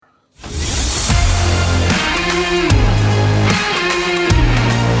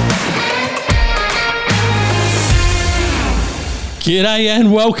G'day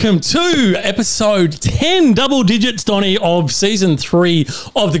and welcome to episode 10, double digits, Donny, of season 3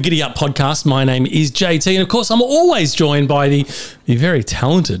 of the Giddy Up podcast. My name is JT, and of course, I'm always joined by the very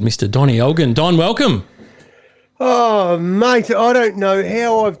talented Mr. Donny Elgin. Don, welcome. Oh, mate, I don't know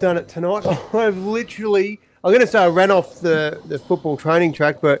how I've done it tonight. I've literally, I'm going to say I ran off the football training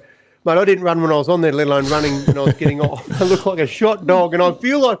track, but, mate, I didn't run when I was on there, let alone running when I was getting off. I look like a shot dog, and I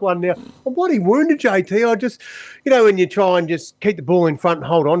feel like one now. I'm bloody wounded, JT. I just, when you try and just keep the ball in front and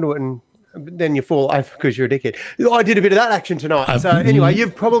hold on to it, and then you fall over because you're a dickhead. I did a bit of that action tonight. So anyway,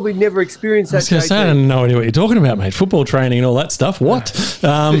 you've probably never experienced that. I was going to say, I don't know what you're talking about, mate. Football training and all that stuff. What?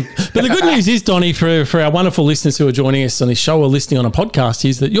 But the good news is, Donny, for our wonderful listeners who are joining us on this show or listening on a podcast,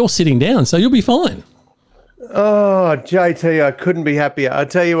 is that you're sitting down, so you'll be fine. Oh, JT, I couldn't be happier. I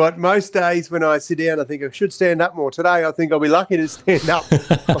tell you what, most days when I sit down, I think I should stand up more. Today, I think I'll be lucky to stand up.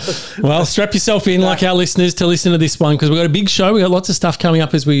 Well, strap yourself in like our listeners to listen to this one, because we've got a big show. We've got lots of stuff coming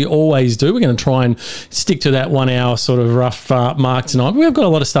up, as we always do. We're going to try and stick to that 1 hour sort of rough mark tonight. But we've got a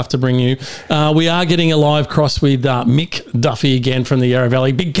lot of stuff to bring you. We are getting a live cross with Mick Duffy again from the Yarra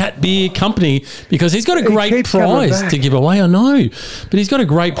Valley Big Cat Beer Company, because he's got a great prize to give away. I know, but he's got a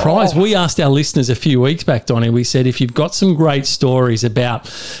great prize. We asked our listeners a few weeks back, Donny, we said, if you've got some great stories about,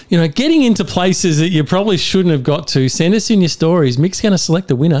 getting into places that you probably shouldn't have got to, send us in your stories. Mick's going to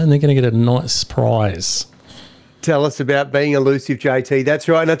select a winner and they're going to get a nice prize. Tell us about being elusive, JT. That's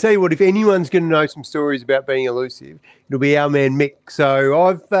right. And I tell you what, if anyone's going to know some stories about being elusive, it'll be our man Mick. So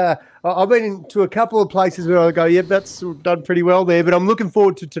I've been to a couple of places where I go, yeah, that's done pretty well there, but I'm looking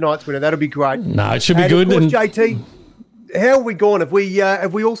forward to tonight's winner. That'll be great. No, it should be good. Of course, JT, how have we gone? Have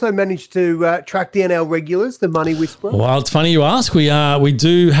we also managed to track down our regulars, the Money Whisperer? Well, it's funny you ask. We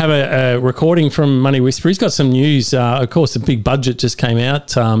do have a recording from Money Whisperer. He's got some news. Of course, the big budget just came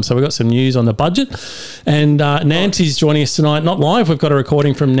out, so we've got some news on the budget. And Nant is joining us tonight, not live. We've got a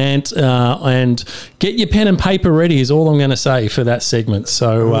recording from Nant, and get your pen and paper ready is all I'm going to say for that segment.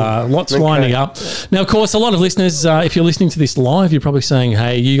 So lots winding up. Now, of course, a lot of listeners, if you're listening to this live, you're probably saying,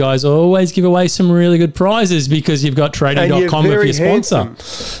 hey, you guys always give away some really good prizes because you've got trading.com of your sponsor.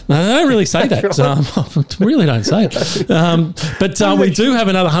 No, they don't really say that. Right. Really don't say it. But we do have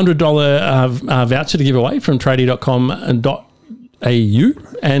another $100 voucher to give away from tradie.com.au.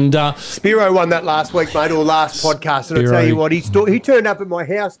 And Spiro won that last week, mate, or last podcast. And I'll tell you what, he turned up at my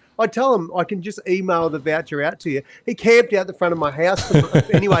house. I tell him I can just email the voucher out to you. He camped out the front of my house.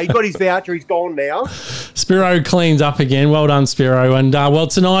 Anyway, he got his voucher. He's gone now. Spiro cleans up again. Well done, Spiro. And well,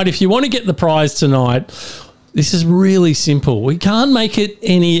 tonight, if you want to get the prize tonight, this is really simple. We can't make it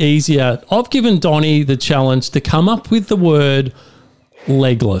any easier. I've given Donny the challenge to come up with the word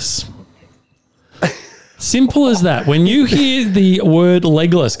legless. Simple as that. When you hear the word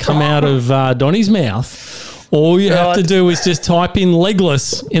legless come out of Donny's mouth, all you have to do is just type in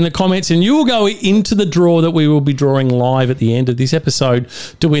legless in the comments and you will go into the draw that we will be drawing live at the end of this episode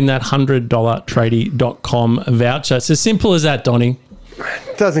to win that $100 tradie.com voucher. It's as simple as that, Donny.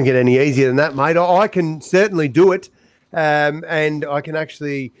 Doesn't get any easier than that, mate. I can certainly do it, and I can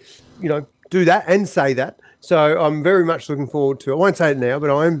actually, do that and say that. So I'm very much looking forward to. I won't say it now,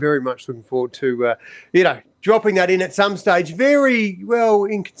 but I am very much looking forward to, dropping that in at some stage, very well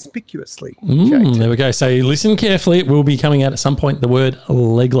inconspicuously. There we go. So listen carefully. It will be coming out at some point, the word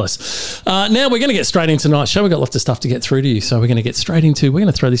legless. Now we're going to get straight into tonight's show. We've got lots of stuff to get through to you, so we're going to get straight into. We're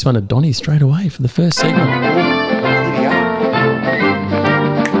going to throw this one to Donny straight away for the first segment.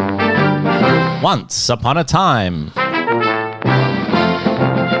 Once upon a time.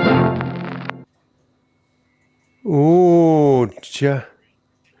 Oh,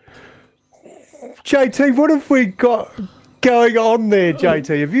 JT, what have we got going on there,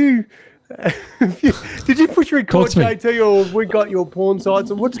 JT? Did you push record, JT, or have we got your porn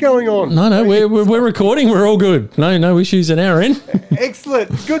sites? What's going on? No, we're recording. We're all good. No issues at our end. Excellent.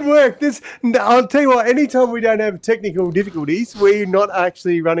 Good work. I'll tell you what, anytime we don't have technical difficulties, we're not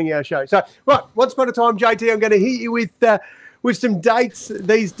actually running our show. So, right, once upon a time, JT, I'm going to hit you with some dates.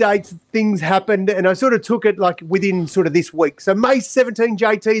 These dates, things happened, and I sort of took it like within sort of this week. So May 17,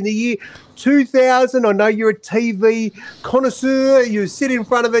 JT, in the year 2000, I know you're a TV connoisseur. You sit in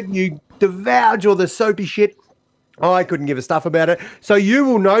front of it, you divulge all the soapy shit. I couldn't give a stuff about it. So you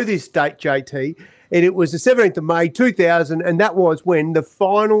will know this date, JT, and it was the 17th of May 2000, and that was when the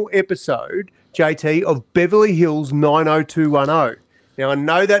final episode, JT, of Beverly Hills 90210. Now, I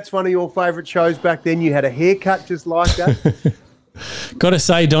know that's one of your favourite shows back then. You had a haircut just like that. Got to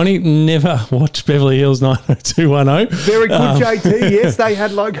say, Donny, never watched Beverly Hills 90210. Very good, JT. Yes, they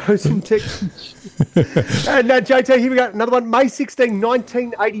had logos and text. And JT, here we go. Another one. May 16,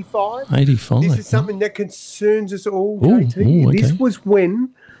 1985. 85. This is something that concerns us all, Ooh, JT. ooh, okay. This was when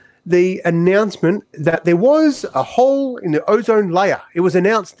the announcement that there was a hole in the ozone layer. It was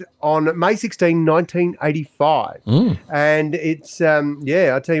announced on May 16, 1985. And it's,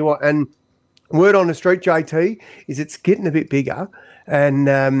 I tell you what, and word on the street, JT, is it's getting a bit bigger. And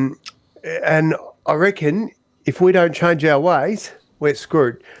I reckon if we don't change our ways, we're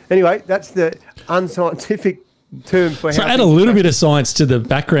screwed. Anyway, that's the unscientific term for So how add a little bit of science to the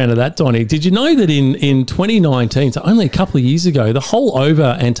background of that, Donnie. Did you know that in 2019, so only a couple of years ago, the whole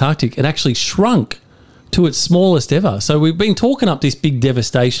over Antarctic had actually shrunk to its smallest ever? So we've been talking up this big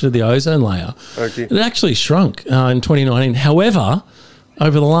devastation of the ozone layer. Okay. It actually shrunk in 2019. However,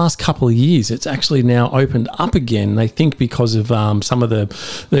 over the last couple of years, it's actually now opened up again. They think because of some of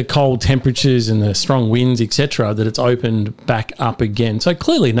the cold temperatures and the strong winds, etc., that it's opened back up again. So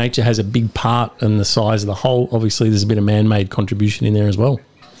clearly nature has a big part in the size of the hole. Obviously, there's a bit of man-made contribution in there as well.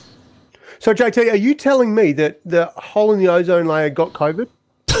 So, JT, are you telling me that the hole in the ozone layer got COVID?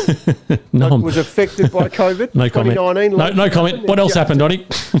 No, Was affected by COVID? no comment. 2019? No comment. What else happened, Donnie?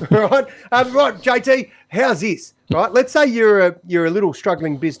 Right, right, JT. How's this? Right, let's say you're a little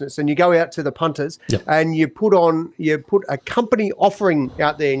struggling business and you go out to the punters and you put a company offering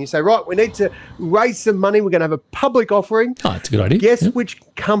out there and you say, right, we need to raise some money. We're going to have a public offering. Oh, that's a good idea. Guess which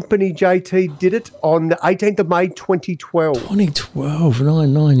company, JT, did it on the 18th of May, 2012? 2012,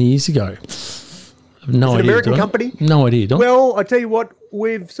 9 years ago. No It's an idea. American company. No idea, Don. Well, I tell you what,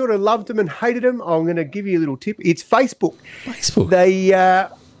 we've sort of loved them and hated them. I'm going to give you a little tip. It's Facebook. Facebook. They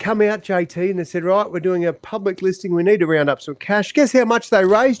come out, JT, and they said, right, we're doing a public listing. We need to round up some cash. Guess how much they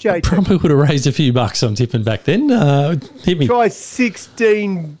raised, JT? Probably would have raised a few bucks, I'm tipping back then. Hit me. Try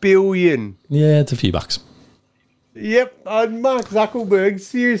 16 billion. Yeah, it's a few bucks. Yep, Mark Zuckerberg,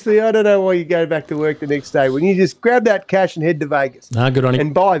 seriously, I don't know why you go back to work the next day when you just grab that cash and head to Vegas. Good on him.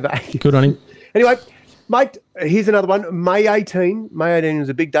 And buy Vegas. Good on him. Anyway, mate, here's another one. May 18 was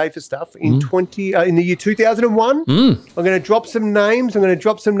a big day for stuff. In the year 2001, I'm going to drop some names.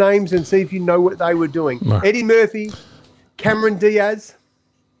 And see if you know what they were doing. Right. Eddie Murphy, Cameron Diaz,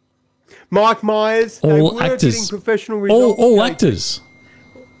 Mike Myers. All they were actors. getting professional results. All actors.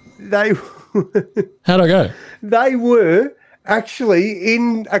 How'd I go? They were actually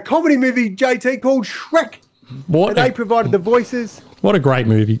in a comedy movie, JT, called Shrek. What? They provided the voices. What a great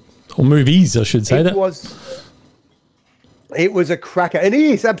movie. Or movies, I should say. It was a cracker. And it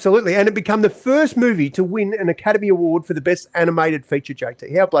is, absolutely. And it became the first movie to win an Academy Award for the Best Animated Feature,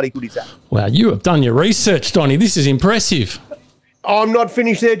 JT. How bloody good is that? Wow, you have done your research, Donnie. This is impressive. I'm not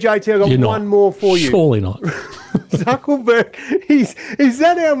finished there, JT. I've got one more for you. Surely not. Zuckerberg. Is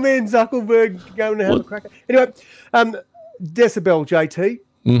that our man Zuckerberg going to have a cracker? Anyway, decibel, JT.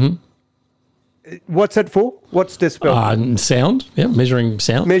 Mm-hmm. What's that for? What's decibel? Sound. Yeah, measuring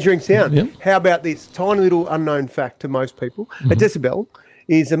sound. Measuring sound. Yeah. How about this tiny little unknown fact to most people? A decibel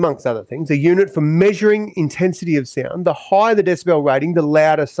is, amongst other things, a unit for measuring intensity of sound. The higher the decibel rating, the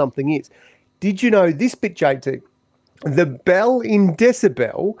louder something is. Did you know this bit, JT? The bell in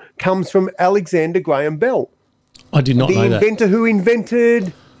decibel comes from Alexander Graham Bell. I did not know that. The inventor who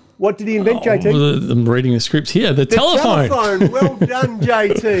invented... What did he invent, JT? I'm reading the script here. The telephone. Well done,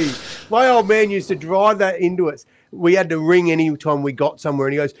 JT. My old man used to drive that into us. We had to ring any time we got somewhere,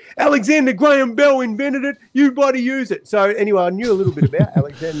 and he goes, Alexander Graham Bell invented it. You bloody use it. So anyway, I knew a little bit about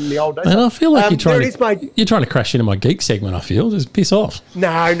Alexander in the old days. And I feel like you're trying to crash into my geek segment, I feel. Just piss off.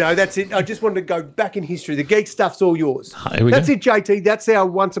 No, that's it. I just wanted to go back in history. The geek stuff's all yours. That's it, JT. That's our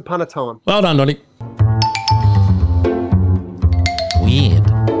once upon a time. Well done, Donnie. Weird,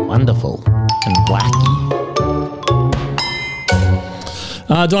 wonderful, and wacky.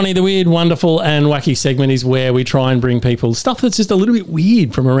 Donnie, the weird, wonderful, and wacky segment is where we try and bring people stuff that's just a little bit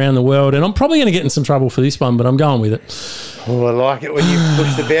weird from around the world. And I'm probably going to get in some trouble for this one, but I'm going with it. Oh, I like it when you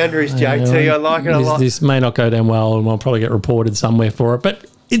push the boundaries, JT. I like it a lot. This may not go down well, and I'll probably get reported somewhere for it. But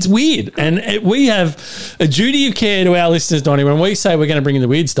it's weird. And we have a duty of care to our listeners, Donnie. When we say we're going to bring in the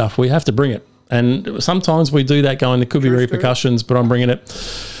weird stuff, we have to bring it. And sometimes we do that going, there could be repercussions, but I'm bringing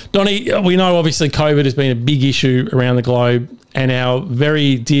it. Donnie, we know obviously COVID has been a big issue around the globe, and our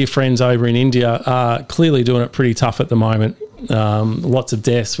very dear friends over in India are clearly doing it pretty tough at the moment. Lots of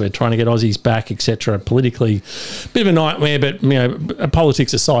deaths. We're trying to get Aussies back, etc. Politically, bit of a nightmare, but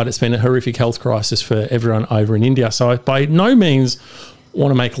politics aside, it's been a horrific health crisis for everyone over in India. So I by no means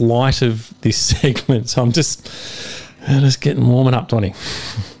want to make light of this segment. So I'm just getting warming up, Donnie.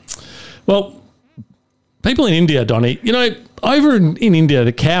 Well, people in India, Donnie, over in India,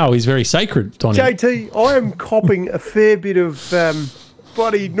 the cow is very sacred, Donnie. JT, I am copping a fair bit of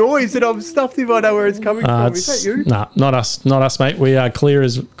bloody noise and I've stuffed him. I know where it's coming from. Is that you? Nah, not us, mate. We are clear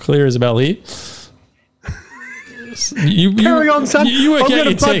as a bell here. Carry on, son. You work I'm out going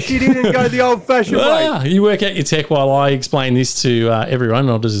your to punch tech. it in and go the old-fashioned way. You work out your tech while I explain this to everyone.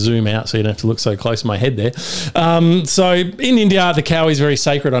 I'll just zoom out so you don't have to look so close to my head there. So in India, the cow is very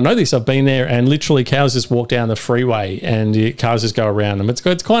sacred. I know this. I've been there, and literally cows just walk down the freeway and the cars just go around them. It's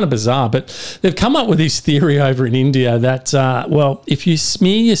kind of bizarre, but they've come up with this theory over in India that, if you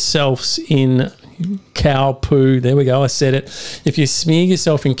smear yourselves in cow poo, there we go, I said it. If you smear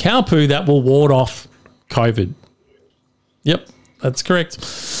yourself in cow poo, that will ward off COVID. Yep, that's correct.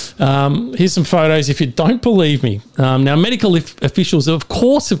 Here's some photos if you don't believe me. Now, medical officials, of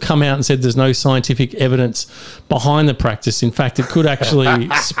course, have come out and said there's no scientific evidence behind the practice. In fact, it could actually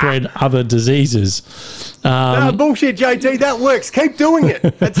spread other diseases. No, bullshit, JT. That works. Keep doing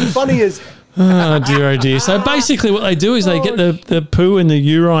it. That's funny as... Oh dear. So basically what they do is they get the poo and the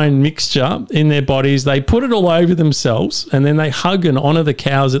urine mixture in their bodies, they put it all over themselves, and then they hug and honour the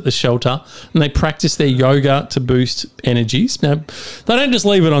cows at the shelter, and they practice their yoga to boost energies. Now, they don't just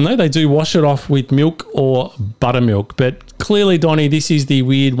leave it on there, they do wash it off with milk or buttermilk. But clearly, Donnie, this is the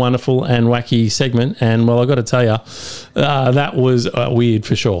weird, wonderful and wacky segment, and well, I've got to tell you, that was weird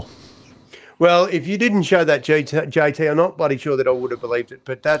for sure. Well, if you didn't show that, JT, I'm not bloody sure that I would have believed it.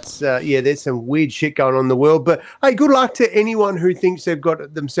 But that's, there's some weird shit going on in the world. But, hey, good luck to anyone who thinks they've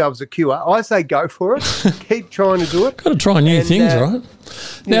got themselves a cure. I say go for it. Keep trying to do it. Got to try new things, right?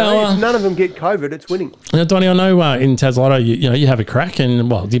 Now, if none of them get COVID, it's winning. Now, Donnie, I know in Taslotto, you have a crack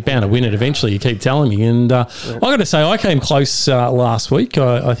and, well, you're bound to win it eventually. You keep telling me. And I got to say, I came close last week.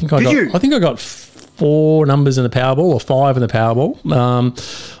 I think I got 4 numbers in the Powerball or 5 in the Powerball.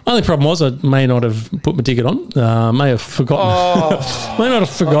 Only problem was I may not have put my ticket on. May have forgotten. May not have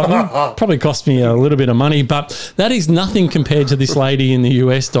forgotten. Probably cost me a little bit of money, but that is nothing compared to this lady in the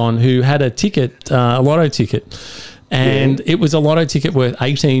US, Don, who had a ticket, a lotto ticket. And it was a lotto ticket worth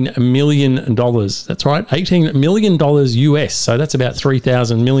 $18 million. That's right, $18 million US. So that's about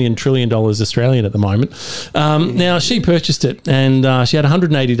 3,000 million trillion dollars Australian at the moment. Now, she purchased it, and she had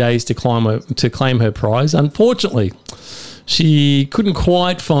 180 days to claim her prize. Unfortunately, she couldn't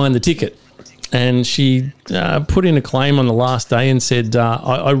quite find the ticket. And she put in a claim on the last day and said,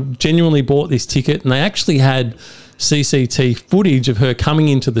 I genuinely bought this ticket. And they actually had CCTV footage of her coming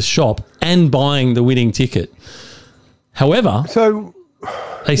into the shop and buying the winning ticket. However,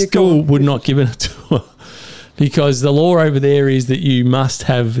 they still would not give it to her because the law over there is that you must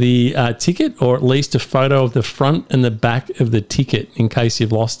have the ticket or at least a photo of the front and the back of the ticket in case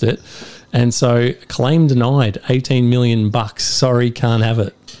you've lost it. And so claim denied, $18 million. Sorry, can't have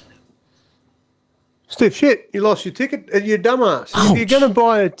it. Stiff shit. You lost your ticket. You're dumbass. Ouch. If you're going to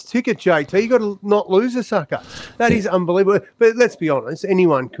buy a ticket, JT, you got to not lose a sucker. That is unbelievable. But let's be honest.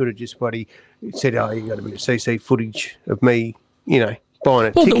 Anyone could have just said, "Oh, you got a bit of CC footage of me," buying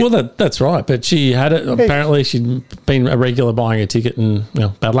a ticket. Well, that's right. But she had it. Apparently, she'd been a regular buying a ticket, and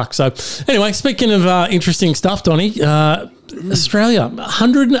bad luck. So, anyway, speaking of interesting stuff, Donnie, Australia,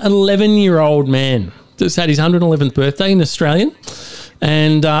 111-year-old man just had his 111th birthday in Australian.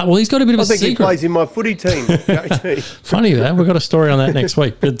 And, he's got a bit of a secret. I think he plays in my footy team. Funny that. We've got a story on that next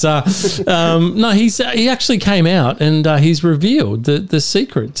week. But, no, he actually came out and he's revealed the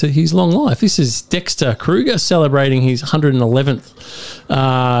secret to his long life. This is Dexter Kruger celebrating his 111th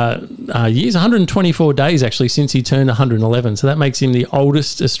years, 124 days actually since he turned 111. So that makes him the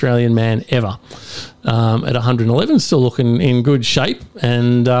oldest Australian man ever. At 111, still looking in good shape.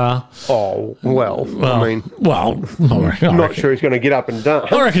 And I'm not sure he's going to get up and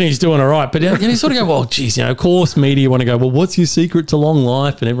dance. I reckon he's doing all right. But you sort of go, well, geez, of course, media want to go, well, what's your secret to long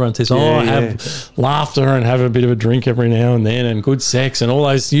life? And everyone says, have laughter and have a bit of a drink every now and then and good sex and all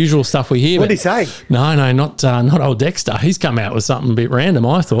those usual stuff we hear. What did he say? No, not old Dexter. He's come out with something a bit random,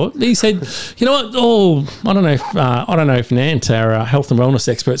 I thought. He said, you know what? Oh, I don't know if Nant, our health and wellness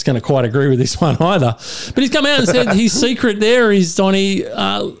expert, is going to quite agree with this one either. But he's come out and said his secret there is, Donnie,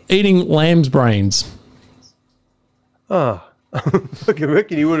 eating lamb's brains. Oh, I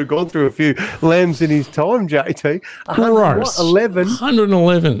reckon he would have gone through a few lambs in his time, JT. Gross.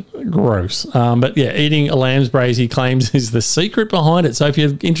 111. Gross. But yeah, eating a lamb's brains, he claims, is the secret behind it. So if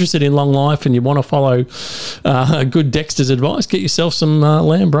you're interested in long life and you want to follow good Dexter's advice, get yourself some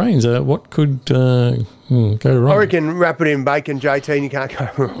lamb brains. What could Go I wrong. reckon wrap it in bacon, JT, and you can't go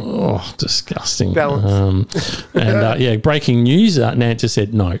wrong. Oh, disgusting. Balance. Breaking news. Nant just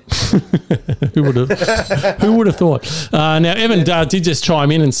said no. Who would have thought? Now, Evan did just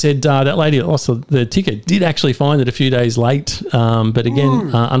chime in and said that lady that lost the ticket did actually find it a few days late. But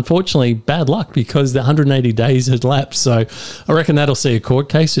again, unfortunately, bad luck because the 180 days had lapsed. So I reckon that'll see a court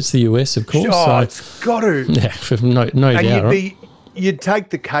case. It's the US, of course. Oh, So, it's got to. yeah, no And doubt. Right? you'd take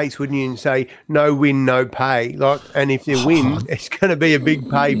the case, wouldn't you, and say no win, no pay. And if you win, it's going to be a big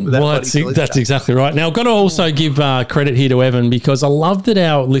pay for that. Well, that's exactly right. Now, I've got to also give credit here to Evan because I love that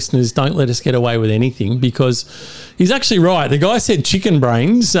our listeners don't let us get away with anything because he's actually right. The guy said chicken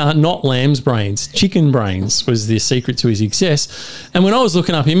brains, not lamb's brains. Chicken brains was the secret to his success. And when I was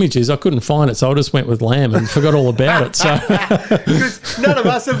looking up images, I couldn't find it, so I just went with lamb and forgot all about it. So because none of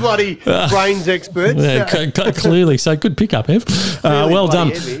us are bloody brains experts. Yeah, clearly. So good pickup, Ev. Well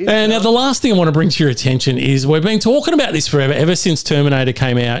done. And now the last thing I want to bring to your attention is we've been talking about this forever, ever since Terminator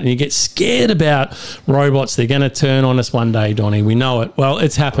came out, and you get scared about robots. They're going to turn on us one day, Donnie. We know it. Well,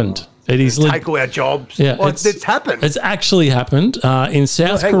 it's happened. It is take all our jobs. Yeah, it's happened. It's actually happened in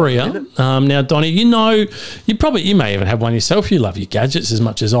South Korea. Now, Donnie, you may even have one yourself. You love your gadgets as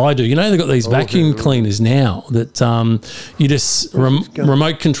much as I do. You know, they've got these vacuum cleaners now that you just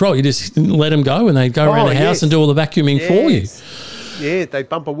remote control. You just let them go and they go around the house and do all the vacuuming for you. Yeah, they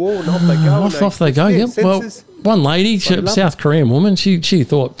bump a wall and off they go. Off they go, yep. Well, one lady, South Korean woman, she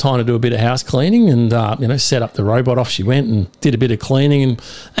thought time to do a bit of house cleaning and, set up the robot. Off she went and did a bit of cleaning. And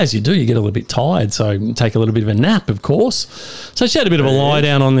as you do, you get a little bit tired, so you take a little bit of a nap, of course. So she had a bit of a lie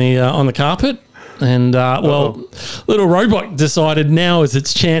down on the carpet. And, little robot decided now is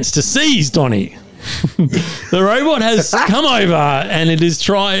its chance to seize Donnie. The robot has come over and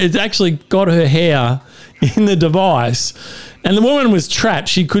it's actually got her hair in the device. And the woman was trapped.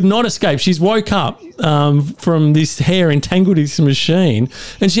 She could not escape. She's woke up from this hair entangled in this machine,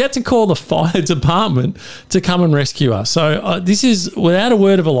 and she had to call the fire department to come and rescue her. So this is without a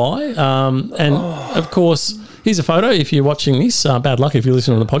word of a lie. Of course, here's a photo if you're watching this. Bad luck if you're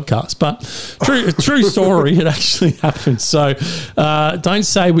listening to the podcast. But true story, it actually happened. So don't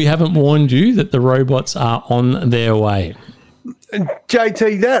say we haven't warned you that the robots are on their way.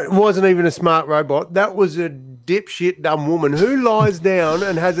 JT, that wasn't even a smart robot. That was a dipshit dumb woman who lies down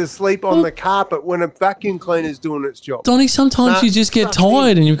and has a sleep on the carpet when a vacuum cleaner's doing its job. Donnie, sometimes you just get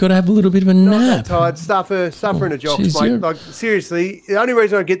tired and you've got to have a little bit of a nap. Tired, suffering a jocks, mate. Like, seriously, the only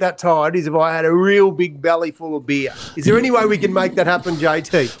reason I get that tired is if I had a real big belly full of beer. Is there any way we can make that happen,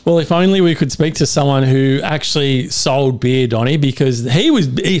 JT? Well, if only we could speak to someone who actually sold beer, Donnie, because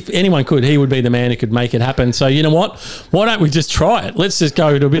if anyone could, he would be the man who could make it happen. So you know what? Why don't we just try it? Let's just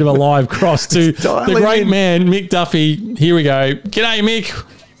go to a bit of a live cross to the great man, Mick Duffy. Here we go. G'day, Mick.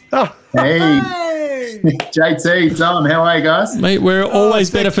 Hey. JT, Tom, how are you guys? Mate, we're always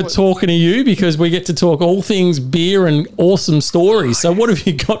better for talking to you because we get to talk all things beer and awesome stories. So what have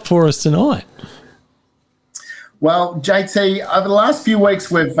you got for us tonight? Well, JT, over the last few weeks,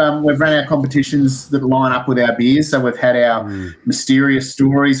 we've run our competitions that line up with our beers. So we've had our mysterious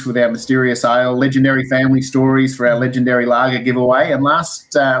stories with our mysterious ale, legendary family stories for our legendary lager giveaway. And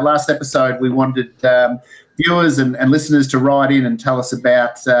last episode, we wanted viewers and listeners to write in and tell us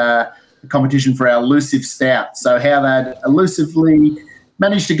about the competition for our elusive stout. So how they'd elusively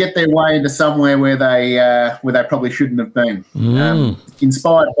managed to get their way into somewhere where they probably shouldn't have been.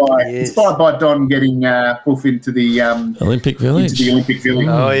 Inspired by Don getting Wolf into the Olympic Village.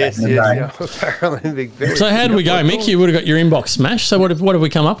 Oh yes, Paralympic Village. So how did we go, Mick? You would have got your inbox smashed. So what have we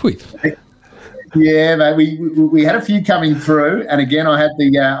come up with? Yeah, mate, we had a few coming through, and again, I had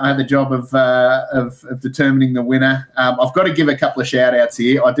the job of determining the winner. I've got to give a couple of shout outs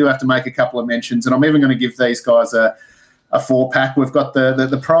here. I do have to make a couple of mentions, and I'm even going to give these guys a 4-pack. We've got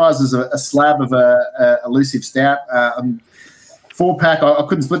the prize is a slab of a elusive stout. 4-pack. I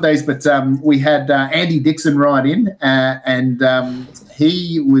couldn't split these, but we had Andy Dixon write in, and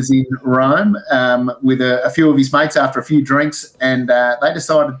he was in Rome with a few of his mates after a few drinks, and they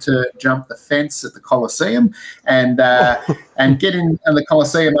decided to jump the fence at the Colosseum and get in the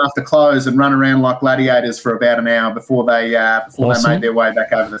Colosseum after close and run around like gladiators for about an hour before they made their way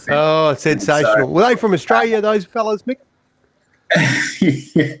back over the fence. Oh, sensational! So, were they from Australia, those fellas, Mick?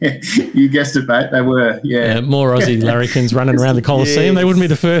 You guessed it, mate. They were, yeah. More Aussie larrikins running around the Coliseum. They wouldn't be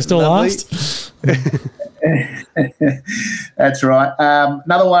the first or last. That's right.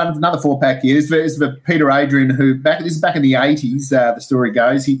 Another 4-pack here. This is for Peter Adrian, who this is back in the 80s, the story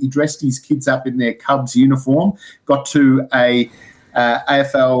goes. He dressed his kids up in their Cubs uniform, got to a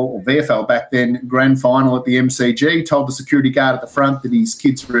AFL or VFL back then, grand final at the MCG, told the security guard at the front that his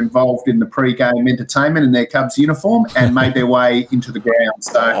kids were involved in the pre-game entertainment in their Cubs uniform and made their way into the ground.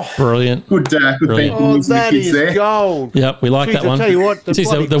 So brilliant. Good Brilliant. thinking for the that kids is there. gold. Yep, we like Jeez, that I'll one. tell you what, the Jeez,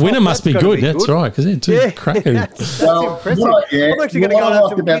 bloody the winner top, must be that's gotta good. be That's good. right, because they're two Yeah, crackers. that's Well, impressive. I'm actually going to go and have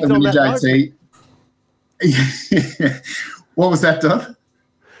some about kids the on winner, that note. JT. What was that, Don?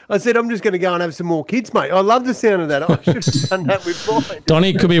 I said, I'm just going to go and have some more kids, mate. I love the sound of that. I should have done that with mine.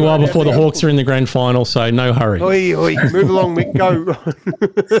 Donnie, it could be a while before the Hawks are in the grand final, so no hurry. Oi, move along, Mick. Go.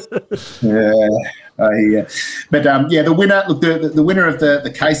 Yeah. But the winner, look, the winner of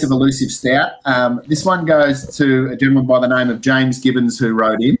the Case of Elusive Stout, this one goes to a gentleman by the name of James Gibbons who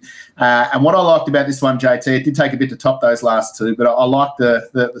wrote in. And what I liked about this one, JT, it did take a bit to top those last two, but I liked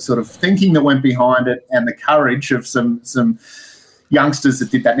the sort of thinking that went behind it and the courage of some youngsters that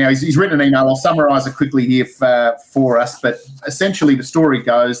did that. Now, he's written an email. I'll summarise it quickly here for us. But essentially, the story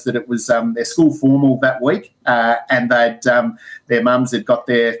goes that it was their school formal that week, and their mums had got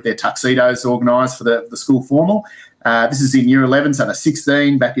their tuxedos organised for the school formal. This is in year 11, so they're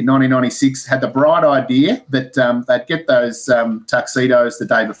 16, back in 1996, had the bright idea that they'd get those tuxedos the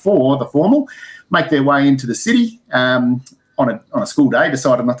day before the formal, make their way into the city on a school day,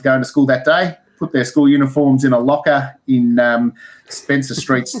 decided not to go into school that day, put their school uniforms in a locker in Spencer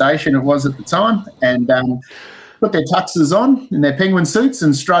Street Station, it was at the time, and put their tuxes on in their penguin suits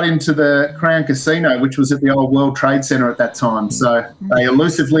and straight into the Crown Casino, which was at the old World Trade Centre at that time. So they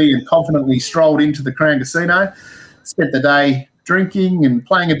elusively and confidently strolled into the Crown Casino, spent the day drinking and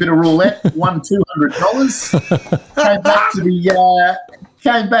playing a bit of roulette, won $200,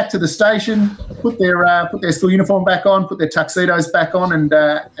 came back to the station, put their school uniform back on, put their tuxedos back on, and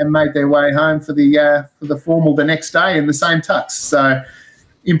made their way home for the formal the next day in the same tux. So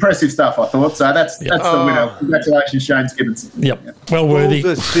impressive stuff, I thought. So that's the winner. Congratulations, James Gibbons. Yep, well worthy.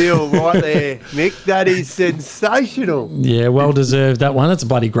 The steal right there, Mick. That is sensational. Yeah, well deserved that one. That's a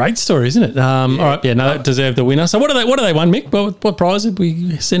bloody great story, isn't it? All right, that deserved the winner. So what do they won, Mick? What prize did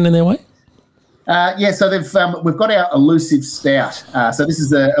we send in their way? So we've got our elusive stout. So this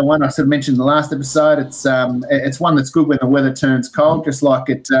is a one I sort of mentioned in the last episode. It's one that's good when the weather turns cold, just like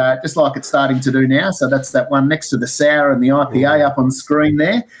it's starting to do now. So that's that one next to the sour and the IPA up on the screen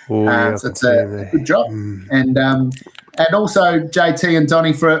there. So it's a good job. And also JT and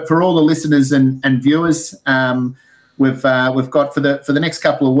Donnie for all the listeners and viewers. We've got for the next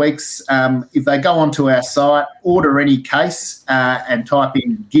couple of weeks. If they go onto our site, order any case and type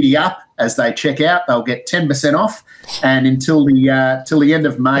in "Giddy Up" as they check out, they'll get 10% off. And until the end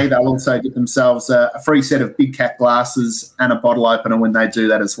of May, they'll also get themselves a free set of Big Cat glasses and a bottle opener when they do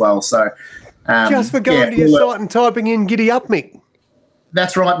that as well. So just for going to your site and typing in "Giddy Up," Mick.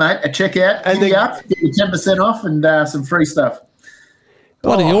 That's right, mate. At checkout, and Giddy Up, get you 10% off and some free stuff.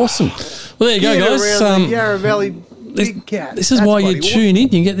 Bloody awesome. Well, there you go, guys. The Yarra Valley Big Cat. This is why you tune in.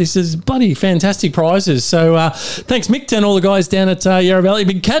 You get this bloody fantastic prizes. So thanks, Mick, and all the guys down at Yarra Valley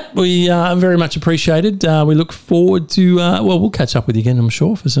Big Cat. We very much appreciated. We look forward to, we'll catch up with you again, I'm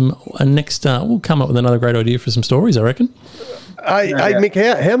sure, for some next, we'll come up with another great idea for some stories, I reckon. Hey, Mick,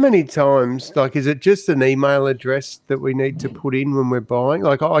 how many times, is it just an email address that we need to put in when we're buying?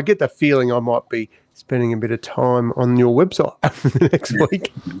 I get the feeling I might be spending a bit of time on your website the next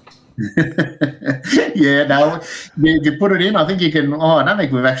week. Yeah, no, you put it in. I think you can. I don't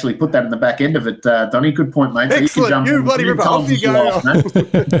think we've actually put that in the back end of it, Donnie. Good point, mate. Excellent. So you bloody rip off. You go.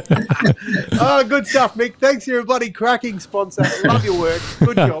 Good stuff, Mick. Thanks, you're a bloody cracking sponsor. Love your work.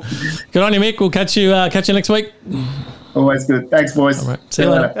 Good job. Good on you, Mick. We'll catch you next week. Always good. Thanks, boys. Right, see you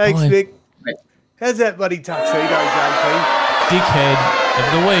later. Thanks, Bye. Mick. How's that bloody tuxedo, JP? Dickhead of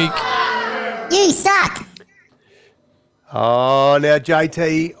the week. You suck. Oh, now,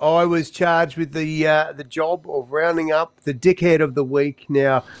 JT, I was charged with the job of rounding up the dickhead of the week.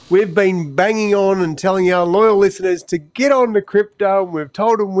 Now, we've been banging on and telling our loyal listeners to get on to crypto, and we've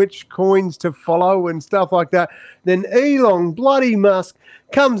told them which coins to follow and stuff like that. Then Elon bloody Musk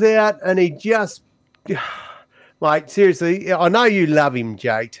comes out and he just... Mate, seriously, I know you love him,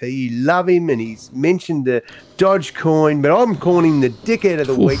 JT. You love him, and he's mentioned the Dogecoin, but I'm calling him the dickhead of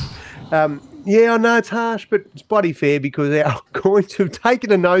the week. Yeah, I know it's harsh, but it's bloody fair because our coins have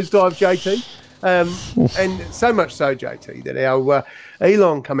taken a nosedive, JT. And so much so, JT, that our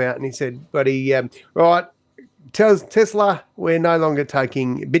Elon come out and he said, buddy, right, tells Tesla we're no longer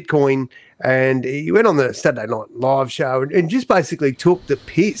taking Bitcoin. And he went on the Saturday Night Live show and just basically took the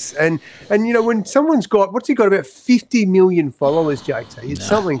piss. And you know, when someone's got, what's he got, about 50 million followers, JT? It's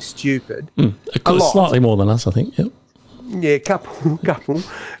something stupid. Slightly more than us, I think. Yep. Yeah, couple.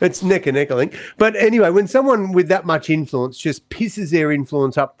 It's neck and neck, I think. But anyway, when someone with that much influence just pisses their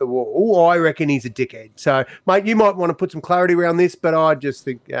influence up the wall, I reckon he's a dickhead. So, mate, you might want to put some clarity around this, but I just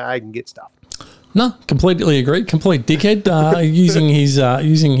think he can get stuff. No, completely agree. Complete dickhead using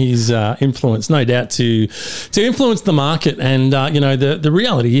his influence, no doubt, to influence the market. And the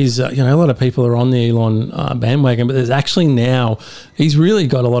reality is, a lot of people are on the Elon bandwagon, but there's actually now he's really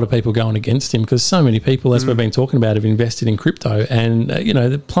got a lot of people going against him because so many people, as we've been talking about, have invested in crypto, and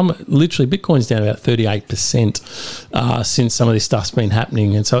the plummet. Literally, Bitcoin's down about 38% since some of this stuff's been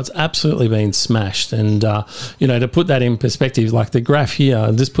happening, and so it's absolutely been smashed. And to put that in perspective, like the graph here,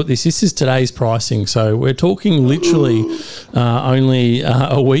 I'll just put this. This is today's price. So we're talking literally only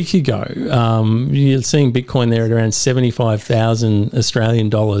a week ago. You're seeing Bitcoin there at around 75,000 Australian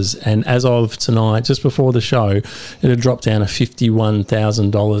dollars, and as of tonight, just before the show, it had dropped down to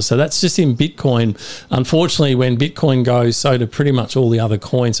 $51,000. So that's just in Bitcoin. Unfortunately, when Bitcoin goes, so do pretty much all the other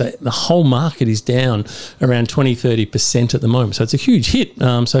coins. So the whole market is down around 20-30% at the moment. So it's a huge hit.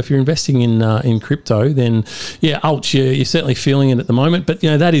 So if you're investing in crypto, then ouch, you're certainly feeling it at the moment. But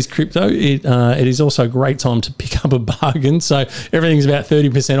that is crypto. It is also a great time to pick up a bargain. So everything's about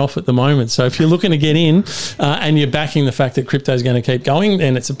 30% off at the moment. So if you're looking to get in and you're backing the fact that crypto is going to keep going,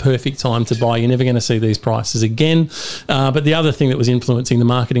 then it's a perfect time to buy. You're never going to see these prices again. But the other thing that was influencing the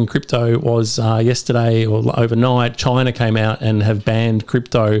market in crypto was yesterday or overnight, China came out and have banned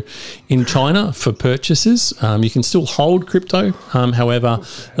crypto in China for purchases. You can still hold crypto. However,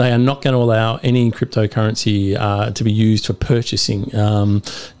 they are not going to allow any cryptocurrency to be used for purchasing. Now,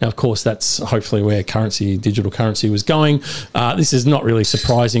 of course, that's hopefully where digital currency was going. This is not really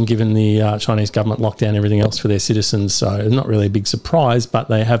surprising given the Chinese government locked down everything else for their citizens. So it's not really a big surprise, but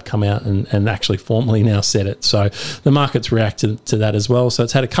they have come out and actually formally now said it. So the market's reacted to that as well. So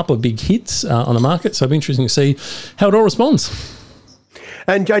it's had a couple of big hits on the market. So it'll be interesting to see how it all responds.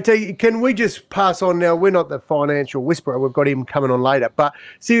 And JT, can we just pass on now? We're not the financial whisperer. We've got him coming on later. But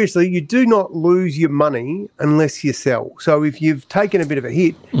seriously, you do not lose your money unless you sell. So if you've taken a bit of a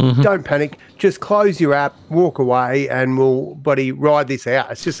hit, don't panic. Just close your app, walk away, and we'll, ride this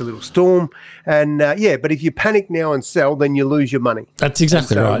out. It's just a little storm. And, but if you panic now and sell, then you lose your money. That's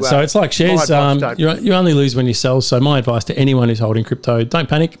exactly right. So it's like shares. You only lose when you sell. So my advice to anyone who's holding crypto, don't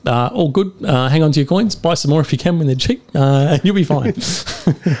panic. All good. Hang on to your coins. Buy some more if you can when they're cheap. And you'll be fine.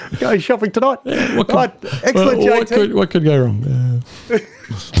 Go shopping tonight. Excellent, JT. What could go wrong?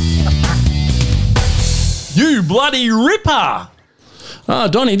 You bloody ripper!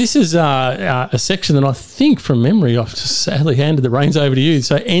 Donnie, this is a section that I think, from memory, I've just sadly handed the reins over to you.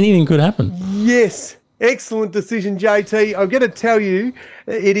 So anything could happen. Yes, excellent decision, JT. I'm going to tell you,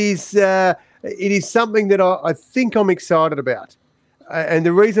 it is something that I think I'm excited about, and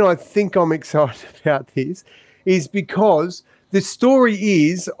the reason I think I'm excited about this is because the story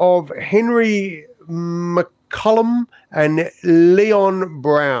is of Henry McCollum and Leon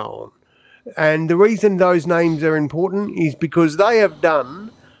Brown. And the reason those names are important is because they have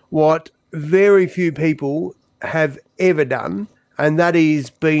done what very few people have ever done, and that is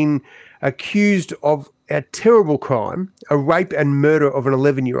been accused of a terrible crime, a rape and murder of an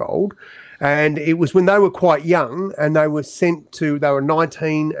 11-year-old. And it was when they were quite young, and they were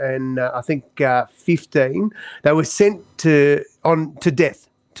 19 and I think 15. They were sent to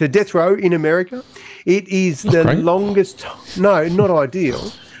death row in America. It is the longest. No, not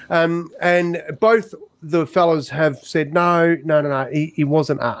ideal. And both the fellows have said, no, he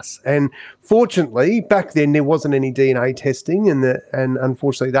wasn't us. And fortunately, back then there wasn't any DNA testing, and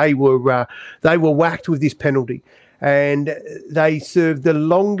unfortunately they were whacked with this penalty, and they served the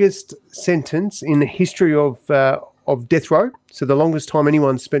longest sentence in the history of death row. So the longest time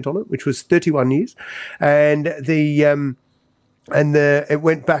anyone spent on it, which was 31 years, and it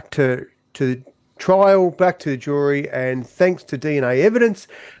went back to trial, back to the jury, and thanks to DNA evidence,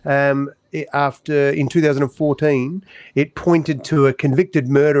 in 2014, it pointed to a convicted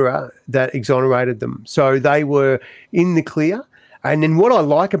murderer that exonerated them. So they were in the clear. And then what I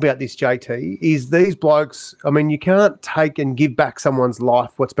like about this, JT, is these blokes, I mean, you can't take and give back someone's life,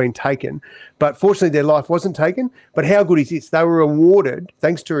 what's been taken. But fortunately, their life wasn't taken. But how good is this? They were awarded,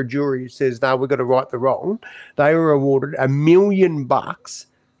 thanks to a jury who says, no, we've got to right the wrong. They were awarded $1 million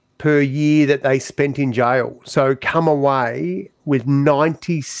per year that they spent in jail. So come away with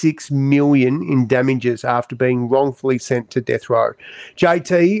 96 million in damages after being wrongfully sent to death row.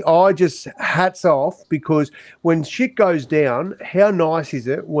 JT, I just hats off, because when shit goes down, how nice is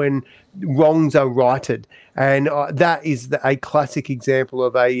it when wrongs are righted? And that is a classic example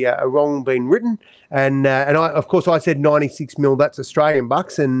of a wrong being written. And I said 96 mil, that's Australian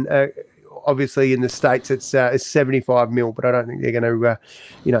bucks, and obviously in the States it's 75 mil, but I don't think they're going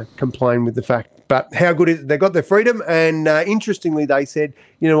to, complain with the fact. But how good is it? They got their freedom, and interestingly, they said,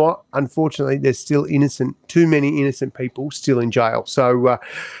 you know what? Unfortunately, there's still too many innocent people still in jail. So,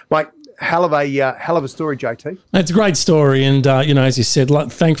 mate, hell of a story, JT. It's a great story, and as you said,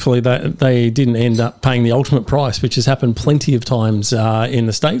 thankfully they didn't end up paying the ultimate price, which has happened plenty of times in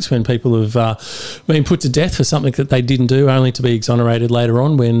the States when people have been put to death for something that they didn't do, only to be exonerated later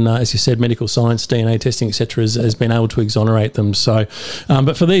on when, as you said, medical science, DNA testing, etc., has been able to exonerate them. So,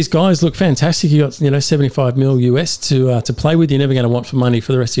 but for these guys, look, fantastic. You got 75 mil US to play with. You're never going to want for money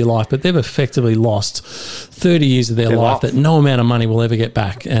for the rest of your life, but they've effectively lost 30 years of their life that no amount of money will ever get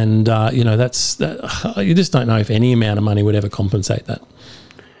back, and you just don't know if any amount of money would ever compensate that.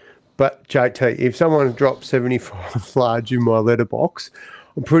 But JT, if someone dropped 75 large in my letterbox,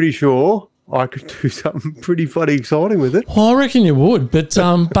 I'm pretty sure I could do something pretty bloody exciting with it. Well, I reckon you would, but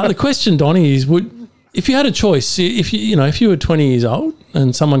the question, Donnie, is if you had a choice, if you were 20 years old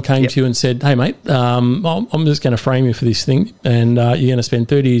and someone came to you and said, "Hey mate, I'm just going to frame you for this thing, and you're going to spend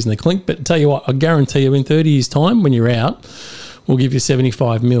 30 years in the clink, but tell you what, I guarantee you in 30 years' time when you're out, we'll give you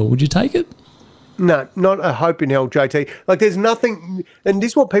 75 mil. Would you take it?" No, not a hope in hell, JT. Like, there's nothing, and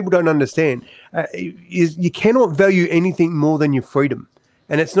this is what people don't understand, is you cannot value anything more than your freedom.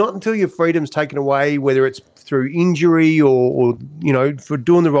 And it's not until your freedom's taken away, whether it's through injury or for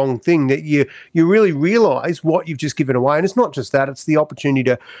doing the wrong thing, that you really realise what you've just given away. And it's not just that; it's the opportunity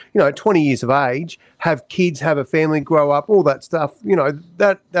to, at 20 years of age, have kids, have a family, grow up, all that stuff.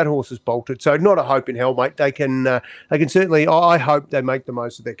 That horse is bolted. So not a hope in hell, mate. They can certainly. I hope they make the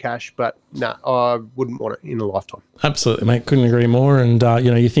most of their cash, but no, I wouldn't want it in a lifetime. Absolutely, mate. Couldn't agree more. And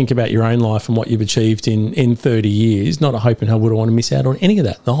you think about your own life and what you've achieved in 30 years. Not a hope in hell would I want to miss out on any of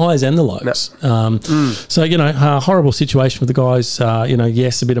that, the highs and the lows. No. So a horrible situation for the guys.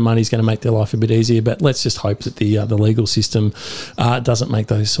 Yes, a bit of money is going to make their life a bit easier, but let's just hope that the legal system doesn't make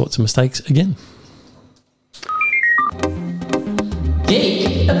those sorts of mistakes again.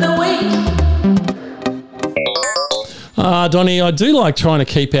 Geek of the Week. Donnie, I do like trying to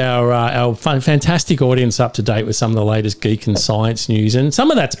keep our fantastic audience up to date with some of the latest geek and science news, and some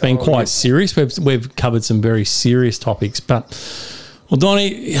of that's been quite serious. We've covered some very serious topics, but well,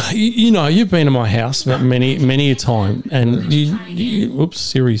 Donnie, you've been to my house many a time, and oops,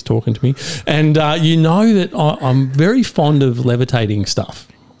 Siri's talking to me, and you know that I'm very fond of levitating stuff.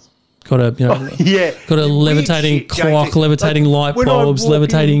 Got a levitating clock, levitating light bulbs,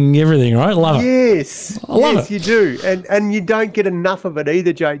 levitating everything, right? Love it. Yes. I love it. You do. And you don't get enough of it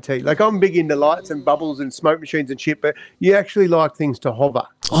either, JT. Like, I'm big into lights and bubbles and smoke machines and shit, but you actually like things to hover.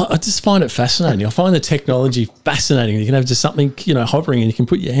 I just find it fascinating. I find the technology fascinating. You can have just something, hovering, and you can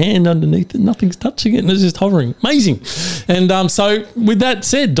put your hand underneath it. Nothing's touching it, and it's just hovering. Amazing. And so with that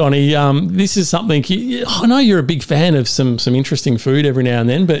said, Donnie, this is something, I know you're a big fan of some interesting food every now and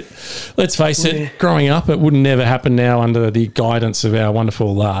then, but let's face it, growing up, it would never happen now under the guidance of our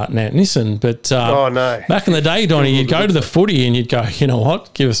wonderful Nat Nissen. But back in the day, Donnie, you'd go to the footy and you'd go, you know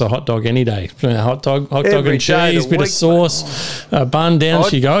what, give us a hot dog any day. Hot dog and cheese, bit of sauce, bun, down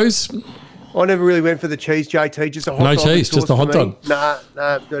she goes. I never really went for the cheese, JT. Just a hot dog. No cheese, just a hot dog. Nah,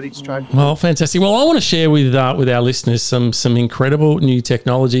 dirty straight. Well, fantastic. Well, I want to share with our listeners some incredible new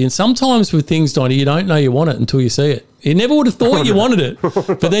technology. And sometimes with things, Donnie, you don't know you want it until you see it. You never would have thought you wanted it.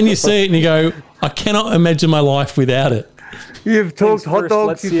 But then you see it and you go, I cannot imagine my life without it. You've talked hot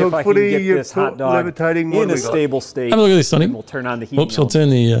dogs, you've talked footy, you've talked levitating. In a stable state. Have a look at this, Donnie. We'll turn on the heat. Oops, I'll turn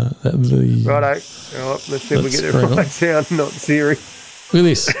the... Righto. Let's see if we get the right sound, not Siri. Look at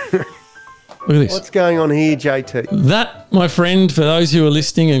this. Look at this. What's going on here, JT? That, my friend, for those who are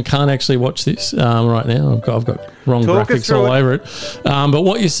listening and can't actually watch this right now, I've got wrong graphics all over it. But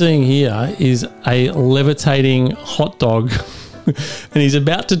what you're seeing here is a levitating hot dog. And he's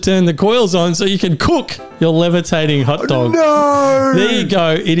about to turn the coils on so you can cook your levitating hot dog. No! There you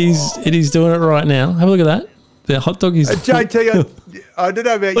go. It is doing it right now. Have a look at that. The hot dog is... JT, I don't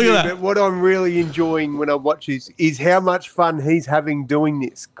know about you, but what I'm really enjoying when I watch this is how much fun he's having doing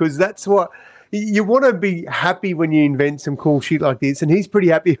this, because that's what... You want to be happy when you invent some cool shit like this, and he's pretty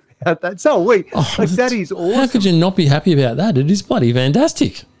happy about that. So are we. That is awesome. How could you not be happy about that? It is bloody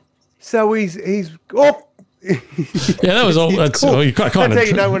fantastic. So he's yeah, that was all. That's cool. He kind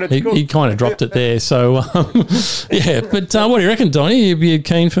of dropped it there. So yeah, but what do you reckon, Donnie? You'd be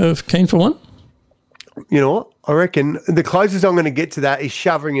keen for one? You know what? I reckon the closest I'm going to get to that is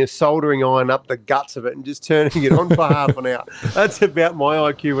shoving a soldering iron up the guts of it and just turning it on for half an hour. That's about my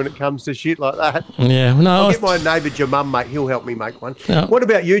IQ when it comes to shit like that. Yeah, no. I'll get my neighbour Jamum, mate. He'll help me make one. Yeah. What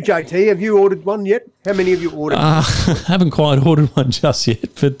about you, JT? Have you ordered one yet? How many have you ordered? Haven't quite ordered one just yet,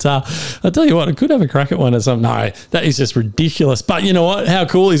 but I'll tell you what, I could have a crack at one or something. No, that is just ridiculous. But you know what? How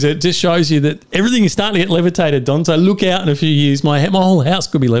cool is it? It just shows you that everything is starting to get levitated, Don. So look out in a few years. My whole house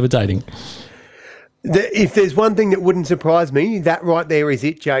could be levitating. If there's one thing that wouldn't surprise me, that right there is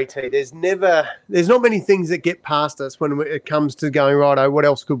it, JT. There's not many things that get past us when it comes to going, righto, what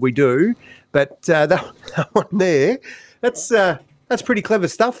else could we do? But that one there, that's pretty clever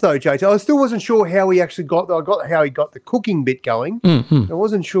stuff, though, JT. I still wasn't sure how he actually got how he got the cooking bit going. Mm-hmm. I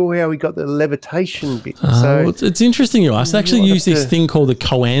wasn't sure how he got the levitation bit. So it's interesting you asked. They actually use this thing called the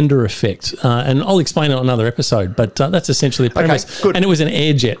Coanda effect, and I'll explain it on another episode, but that's essentially the premise. Okay, good. And it was an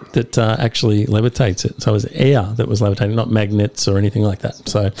air jet that actually levitates it. So it was air that was levitating, not magnets or anything like that.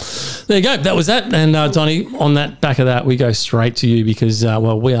 So there you go. That was that. And Donnie, on that back of that, we go straight to you because,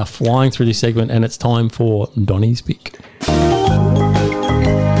 we are flying through this segment and it's time for Donnie's pick.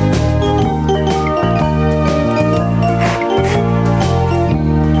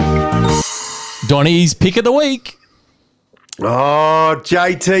 Donnie's pick of the week. Oh,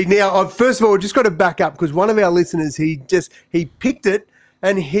 JT. Now, first of all, just got to back up because one of our listeners, he picked it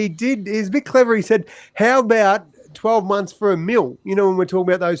and he's a bit clever. He said, how about 12 months for a mill? You know, when we're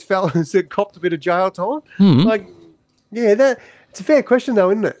talking about those fellas that copped a bit of jail time? Mm-hmm. Like, yeah, it's a fair question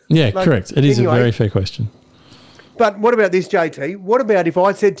though, isn't it? Yeah, correct. It is a very fair question. But what about this, JT? What about if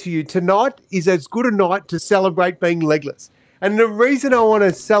I said to you, tonight is as good a night to celebrate being legless? And the reason I want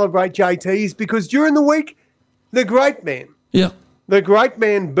to celebrate JT is because during the week, the great man, the great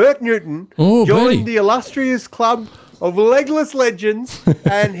man Bert Newton joined the illustrious club of legless legends,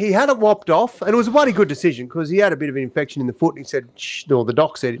 and he had it whopped off, and it was a bloody good decision because he had a bit of an infection in the foot, and he said, the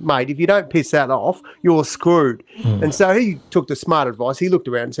doc said, mate, if you don't piss that off, you're screwed. And so he took the smart advice. He looked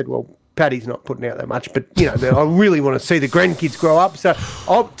around and said, well, Paddy's not putting out that much, but, you know, I really want to see the grandkids grow up. So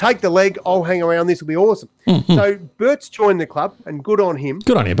I'll take the leg. I'll hang around. This will be awesome. Mm-hmm. So Bert's joined the club, and good on him.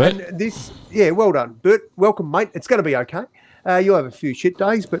 Good on you, Bert. And well done. Bert, welcome, mate. It's going to be okay. You'll have a few shit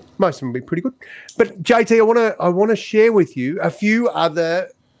days, but most of them will be pretty good. But, JT, I want to share with you a few other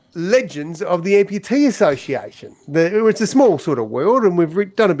legends of the Amputee Association. It's a small sort of world, and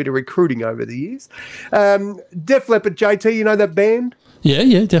we've done a bit of recruiting over the years. Def Leppard, JT, you know that band?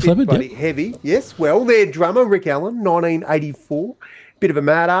 Yeah, Def Leppard. Bloody heavy, yes. Well, their drummer, Rick Allen, 1984, bit of a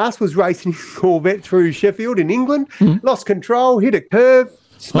mad ass, was racing his Corvette through Sheffield in England, lost control, hit a curve,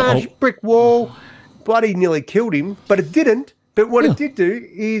 smashed brick wall, bloody nearly killed him, but it didn't. But what it did do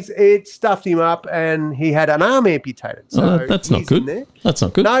is it stuffed him up and he had an arm amputated. So that's not good. That's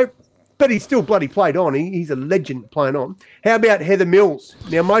not good. No, but he still bloody played on. He's a legend playing on. How about Heather Mills?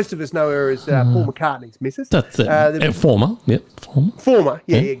 Now, most of us know her as Paul McCartney's missus. That's it. Former. Former.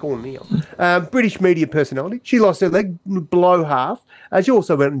 Yeah, go on now. British media personality. She lost her leg below half. She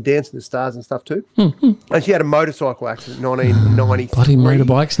also went and danced in the stars and stuff too. Mm-hmm. And she had a motorcycle accident in 1993. Bloody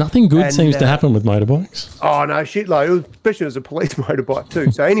motorbikes. Nothing good seems to happen with motorbikes. Oh, no, shit load. Especially as a police motorbike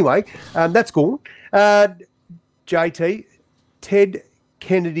too. So anyway, that's gone. JT, Ted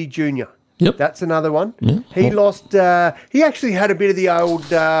Kennedy Jr. Yep. That's another one. Yeah. He lost, he actually had a bit of the old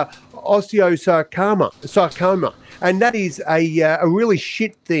osteosarcoma. And that is a really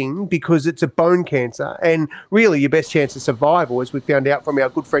shit thing because it's a bone cancer. And really your best chance of survival, as we found out from our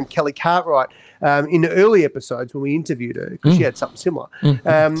good friend Kelly Cartwright in the early episodes when we interviewed her, because she had something similar,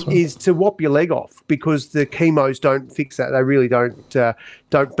 is to whop your leg off because the chemos don't fix that. They really don't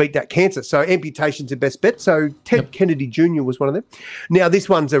beat that cancer. So amputation's the best bet. So Ted Kennedy Jr. was one of them. Now, this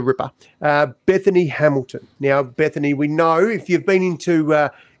one's a ripper. Bethany Hamilton. Now, Bethany, we know if you've been into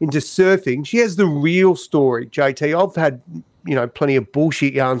surfing, she has the real story, JT. I've had, plenty of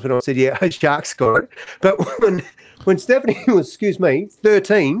bullshit yarns when I said, a shark's got it. But when Stephanie was,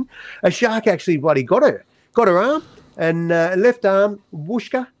 13, a shark actually bloody got her arm and left arm,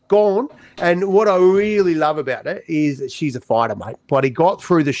 whooshka, gone. And what I really love about it is that she's a fighter, mate. Bloody got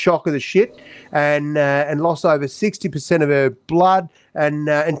through the shock of the shit and lost over 60% of her blood and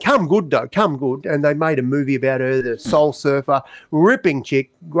come good. And they made a movie about her, the Soul Surfer, ripping chick,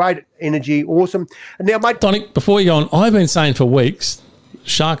 great energy, awesome. And now, mate, Donnie, before you go on, I've been saying for weeks,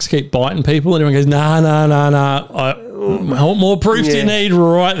 sharks keep biting people, and everyone goes, nah. What more proof do you need?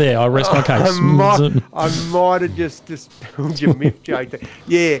 Right there, I rest my case. I might have just dispelled your myth, JT.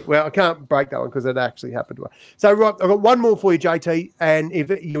 Yeah, well, I can't break that one because it actually happened to her. So, right, I've got one more for you, JT, and if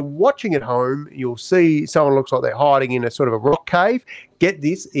you're watching at home, you'll see someone looks like they're hiding in a sort of a rock cave. Get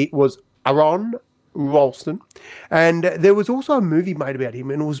this, it was Aaron Ralston. And there was also a movie made about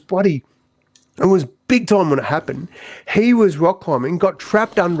him, and it was big time when it happened. He was rock climbing, got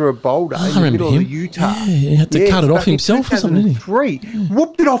trapped under a boulder in the middle of Utah. Yeah, he had to cut it off himself or something, didn't he?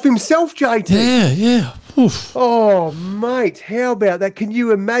 Whooped it off himself, JT. Yeah. Oof. Oh, mate, how about that? Can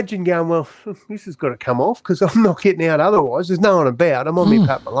you imagine going, well, this has got to come off because I'm not getting out otherwise. There's no one about. I'm on me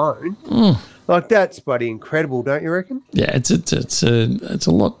Pat Malone. Like, that's bloody incredible, don't you reckon? Yeah, it's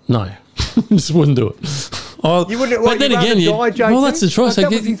a lot. No, just wouldn't do it. You wouldn't. But then again, well, that's the choice. Like,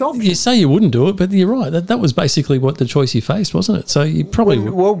 that was his option. You say you wouldn't do it, but you're right. That was basically what the choice you faced, wasn't it? So you probably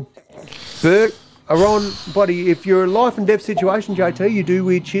would. Well, Bert, Aaron, buddy, if you're a life and death situation, JT, you do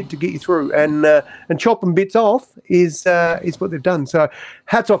weird shit to get you through, and chopping bits off is what they've done. So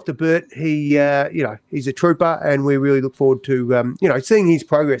hats off to Bert. He he's a trooper, and we really look forward to seeing his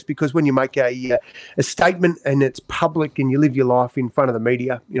progress, because when you make a statement and it's public and you live your life in front of the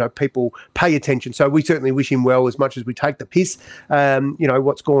media, people pay attention. So we certainly wish him well, as much as we take the piss.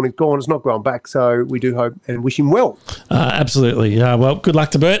 What's gone is gone. It's not gone back. So we do hope and wish him well. Absolutely. Well, good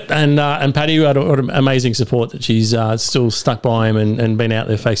luck to Bert and Paddy, who had amazing support that she's still stuck by him and been out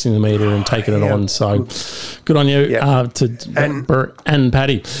there facing the media and taking it on. So good on you to Bert and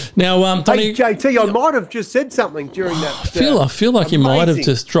Paddy. Now, Donny, hey, JT, I might have just said something during that. I feel like you might have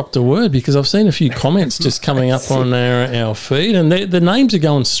just dropped a word, because I've seen a few comments just coming up on our feed, and the names are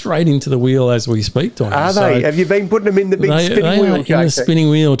going straight into the wheel as we speak, Donny. Are they? Have you been putting them in the big spinning wheel, JT? In the spinning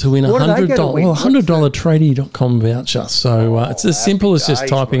wheel to win $100 tradie.com voucher. So it's as simple as just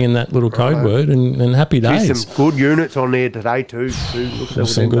typing in that little code word and happy days. There's some good units on there today too.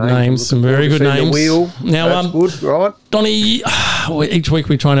 Some good names, some very good names. Now, that's good, right? Donny, each week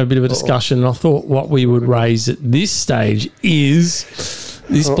we try and have a bit of a discussion, and I thought what we would raise at this stage is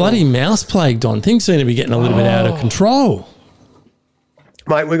this bloody mouse plague, Don. Things seem to be getting a little bit out of control.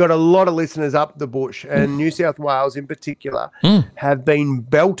 Mate, we've got a lot of listeners up the bush, and New South Wales in particular have been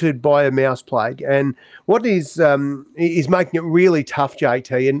belted by a mouse plague. And what is making it really tough,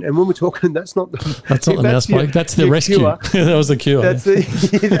 JT, and when we're talking, that's not the mouse plague, that's the rescue. That was the cure.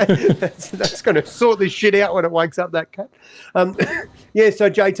 That's going to sort this shit out when it wakes up, that cat. So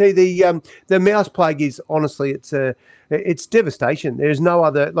JT, the mouse plague is, honestly, it's devastation. There's no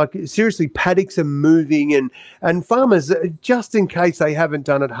other, seriously, paddocks are moving, and farmers, just in case they haven't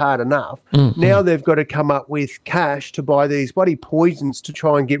done it hard enough, now they've got to come up with cash to buy these bloody poisons to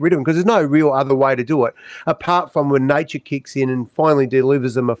try and get rid of them, because there's no real other way to do it, apart from when nature kicks in and finally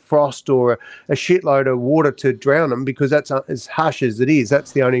delivers them a frost or a shitload of water to drown them, because that's as harsh as it is.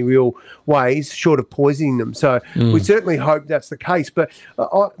 That's the only real ways, short of poisoning them. So we certainly hope that's the case. But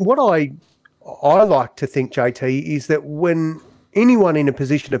what I like to think, JT, is that when anyone in a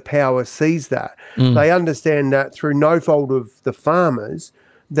position of power sees that, they understand that through no fault of the farmers,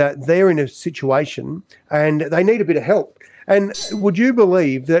 that they're in a situation and they need a bit of help. And would you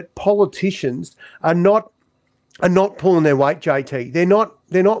believe that politicians are not pulling their weight, JT?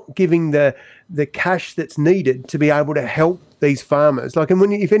 They're not giving the cash that's needed to be able to help these farmers.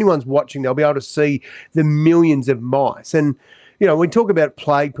 If anyone's watching, they'll be able to see the millions of mice. And we talk about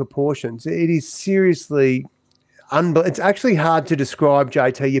plague proportions. It is seriously it's actually hard to describe,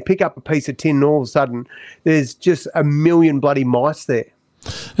 JT. You pick up a piece of tin and all of a sudden there's just a million bloody mice there.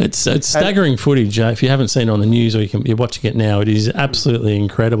 It's staggering footage. If you haven't seen it on the news, or you're watching it now, it is absolutely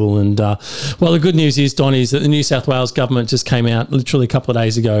incredible. And the good news is, Don, is that the New South Wales government just came out literally a couple of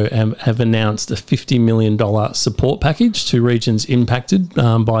days ago and have announced a $50 million support package to regions impacted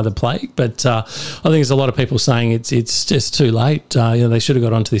by the plague. But I think there's a lot of people saying it's just too late. They should have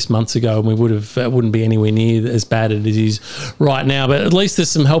got onto this months ago, and we wouldn't be anywhere near as bad as it is right now. But at least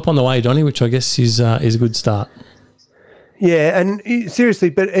there's some help on the way, Donny, which I guess is a good start. Yeah, and seriously,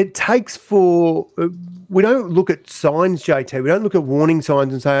 but it takes we don't look at signs, JT. We don't look at warning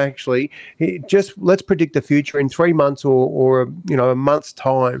signs and say, actually, let's predict the future in 3 months or a month's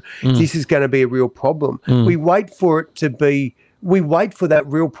time. This is going to be a real problem. We wait for that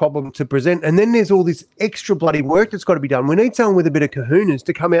real problem to present, and then there's all this extra bloody work that's got to be done. We need someone with a bit of kahunas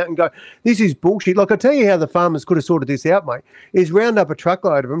to come out and go, this is bullshit. I tell you how the farmers could have sorted this out, mate, is round up a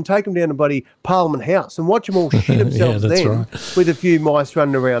truckload of them, take them down to bloody Parliament House and watch them all shit themselves with a few mice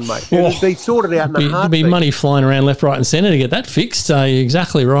running around, mate. It'd be sorted out in a heartbeat. There'd be money flying around left, right and centre to get that fixed. You're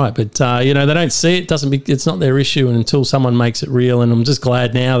exactly right. But, they don't see it. It's not their issue until someone makes it real. And I'm just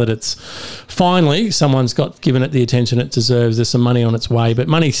glad now that it's finally someone's given it the attention it deserves. There's some money on its way, but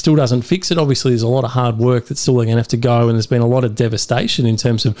money still doesn't fix it. Obviously, there's a lot of hard work that's still going to have to go, and there's been a lot of devastation in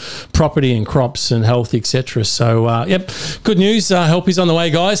terms of property and crops and health, etc. So, good news. Help is on the way,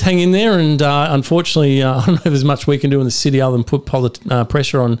 guys. Hang in there. And unfortunately, I don't know if there's much we can do in the city other than put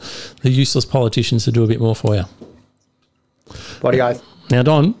pressure on the useless politicians to do a bit more for you. What do you guys? Now,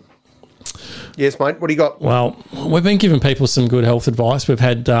 Don. Yes, mate. What do you got? Well, we've been giving people some good health advice. We've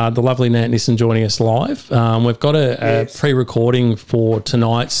had the lovely Nat Nissen joining us live. We've got a pre-recording for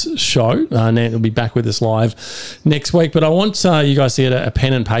tonight's show. Nat will be back with us live next week. But I want you guys to get a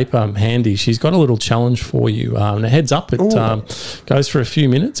pen and paper handy. She's got a little challenge for you. And a heads up, it goes for a few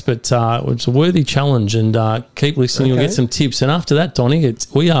minutes, but it's a worthy challenge. And keep listening. You'll get some tips. And after that, Donnie,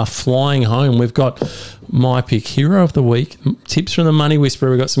 we are flying home. We've got my pick, Hero of the Week, tips from the Money Whisperer.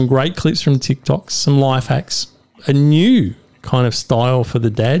 We've got some great clips from TikTok, some life hacks, a new kind of style for the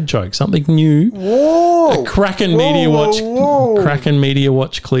dad joke, something new. Whoa! A Kraken Media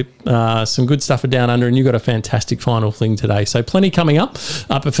Watch clip, some good stuff for Down Under, and you've got a fantastic final fling today. So plenty coming up.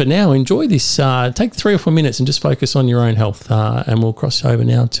 But for now, enjoy this. Take 3 or 4 minutes and just focus on your own health. And we'll cross over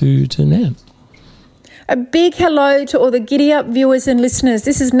now to Nat. A big hello to all the Giddy Up viewers and listeners.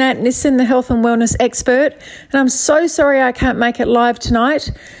 This is Nat Nissen, the health and wellness expert, and I'm so sorry I can't make it live tonight,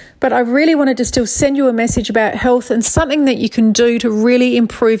 but I really wanted to still send you a message about health and something that you can do to really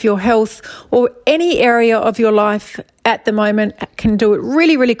improve your health or any area of your life at the moment. Can do it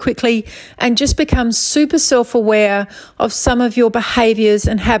really, really quickly and just become super self-aware of some of your behaviours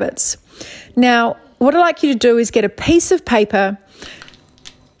and habits. Now, what I'd like you to do is get a piece of paper,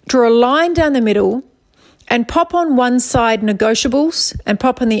 draw a line down the middle, and pop on one side negotiables and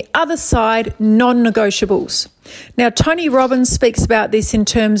pop on the other side non-negotiables. Now, Tony Robbins speaks about this in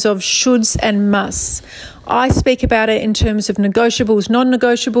terms of shoulds and musts. I speak about it in terms of negotiables,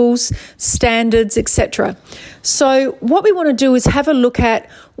 non-negotiables, standards, etc. So what we want to do is have a look at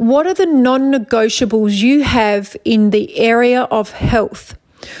what are the non-negotiables you have in the area of health.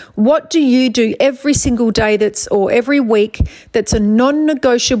 What do you do every single day or every week that's a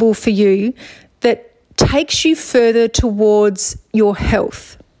non-negotiable for you that takes you further towards your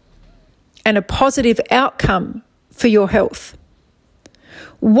health and a positive outcome for your health?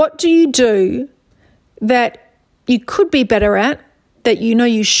 What do you do that you could be better at, that you know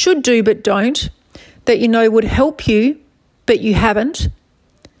you should do but don't, that you know would help you but you haven't,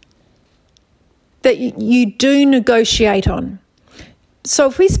 that you do negotiate on? So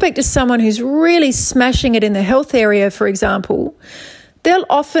if we speak to someone who's really smashing it in the health area, for example, they'll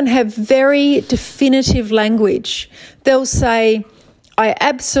often have very definitive language. They'll say, I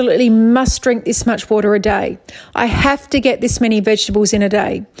absolutely must drink this much water a day. I have to get this many vegetables in a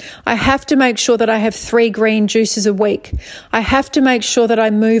day. I have to make sure that I have 3 green juices a week. I have to make sure that I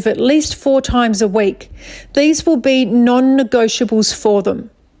move at least 4 times a week. These will be non-negotiables for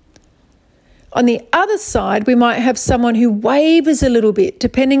them. On the other side, we might have someone who wavers a little bit,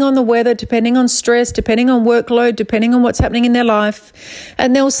 depending on the weather, depending on stress, depending on workload, depending on what's happening in their life.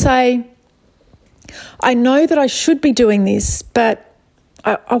 And they'll say, I know that I should be doing this, but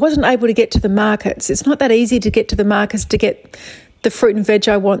I wasn't able to get to the markets. It's not that easy to get to the markets to get the fruit and veg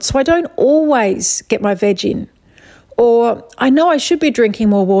I want, so I don't always get my veg in. Or I know I should be drinking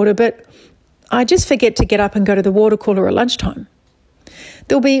more water, but I just forget to get up and go to the water cooler at lunchtime.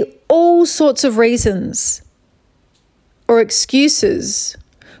 There'll be all sorts of reasons or excuses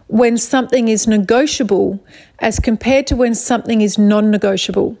when something is negotiable as compared to when something is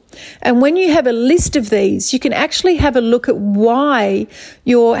non-negotiable. And when you have a list of these, you can actually have a look at why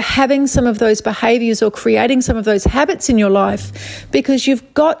you're having some of those behaviours or creating some of those habits in your life, because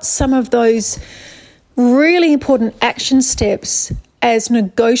you've got some of those really important action steps as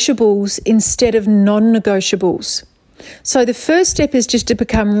negotiables instead of non-negotiables. So the first step is just to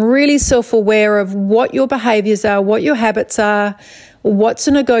become really self-aware of what your behaviours are, what your habits are, what's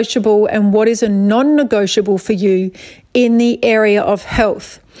a negotiable and what is a non-negotiable for you in the area of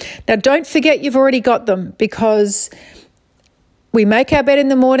health. Now, don't forget you've already got them, because we make our bed in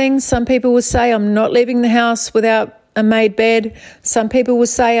the morning. Some people will say, I'm not leaving the house without a made bed. Some people will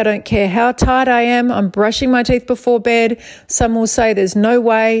say, I don't care how tired I am, I'm brushing my teeth before bed. Some will say there's no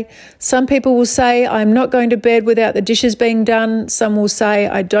way. Some people will say, I'm not going to bed without the dishes being done. Some will say,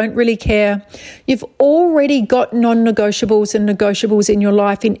 I don't really care. You've already got non-negotiables and negotiables in your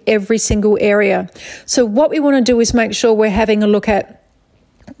life in every single area. So what we want to do is make sure we're having a look at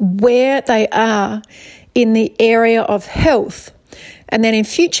where they are in the area of health. And then in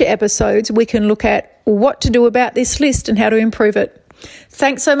future episodes, we can look at what to do about this list and how to improve it.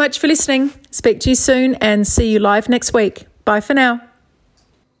 Thanks so much for listening. Speak to you soon and see you live next week. Bye for now.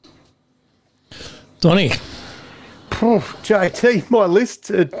 Donnie, JT, my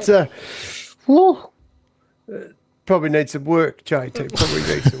list, probably needs some work, JT. Probably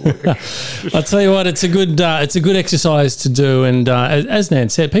needs some work. I'll tell you what, it's a good exercise to do, and as Nan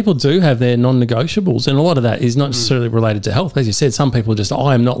said, people do have their non-negotiables, and a lot of that is not necessarily related to health. As you said, some people just,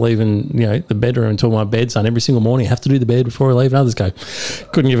 I am not leaving the bedroom until my bed's done every single morning. I have to do the bed before I leave, and others go,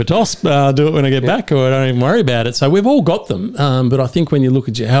 couldn't give a toss, do it when I get back, or I don't even worry about it. So we've all got them, but I think when you look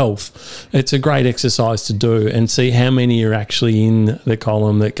at your health, it's a great exercise to do and see how many are actually in the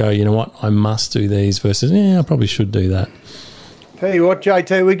column that go, you know what, I must do these versus, I probably should do that. Tell you what,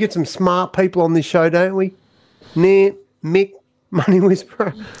 JT, we get some smart people on this show, don't we? Mick, Money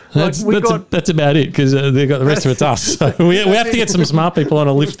Whisperer. That's about it, because they've got the rest of it's us. So we have to get some smart people on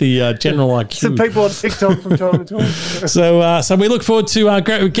to lift the general IQ. Some people on TikTok from time to time. So we look forward to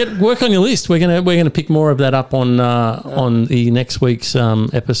work on your list. We're gonna pick more of that up on the next week's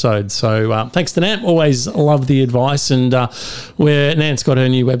episode. So thanks to Nan. Always love the advice, and where Nan's got her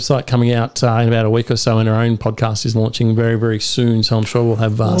new website coming out in about a week or so, and her own podcast is launching very, very soon. So I'm sure we'll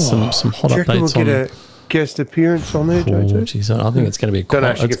have some hot updates on it. Guest appearance on there, JT? Geez, I think it's going to be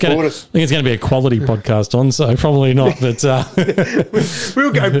I think it's quality podcast on, so probably not. But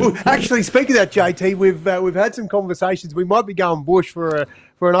we'll go. Actually, speaking of that, JT, we've had some conversations. We might be going bush for an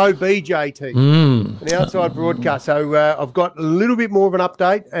OB, JT, an outside broadcast. So I've got a little bit more of an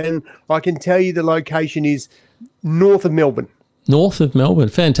update, and I can tell you the location is north of Melbourne. North of Melbourne,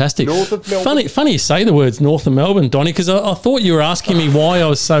 fantastic. North of Melbourne. Funny you say the words north of Melbourne, Donnie, because I thought you were asking me why I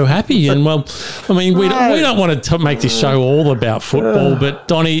was so happy. And well, I mean, we don't want to make this show all about football, but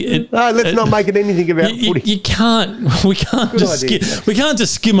Donnie, let's not make it anything about footy. We can't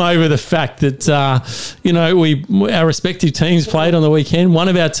just skim over the fact that our respective teams played on the weekend. One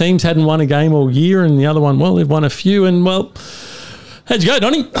of our teams hadn't won a game all year, and the other one, they've won a few. And how'd you go,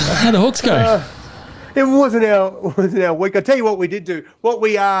 Donnie? How'd the Hawks go? It wasn't our week. I tell you what we did do. What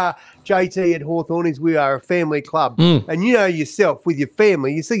we are, JT, at Hawthorn, is we are a family club. And you know yourself, with your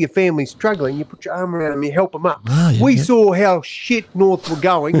family, you see your family struggling, you put your arm around them, you help them up. We saw how shit North were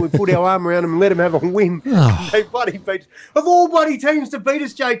going. We put our arm around them and let them have a win. They bloody beat us. Of all bloody teams to beat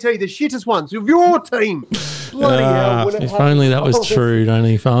us, JT, the shittest ones of your team. Bloody hell. If only that was true,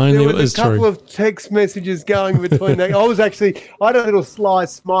 Donnie. If only it was true. There was a couple of text messages going between them. I had a little sly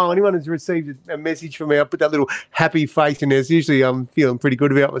smile. Anyone who's received a message from me, I put that little happy face in there. So usually I'm feeling pretty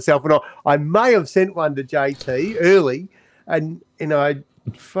good about myself. And I may have sent one to JT early, and I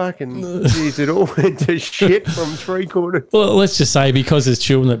fucking it all went to shit from 3/4. Well, let's just say, because there's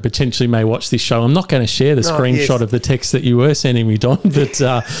children that potentially may watch this show, I'm not going to share the screenshot of the text that you were sending me, Don. But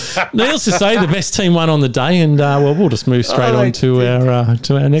needless to say, the best team won on the day, and we'll just move straight on to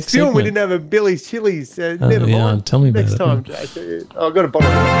our next segment. We didn't have a Billy's Chili's. Never mind. Tell me about next it. Time, JT. I've got a bottle.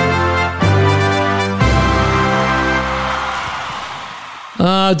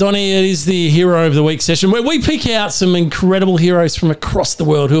 Donnie, it is the Hero of the Week session where we pick out some incredible heroes from across the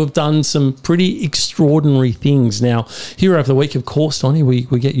world who have done some pretty extraordinary things. Now, Hero of the Week, of course, Donnie, we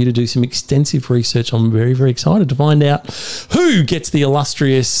get you to do some extensive research. I'm very, very excited to find out who gets the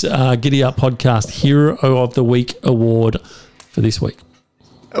illustrious Giddy Up Podcast Hero of the Week award for this week.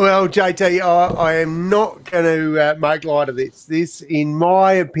 Well, JT, I am not going to make light of this. This, in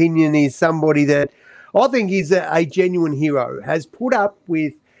my opinion, is somebody that I think is a genuine hero, has put up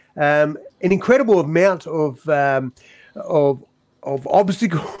with an incredible amount of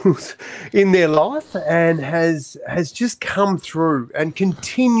obstacles in their life, and has just come through and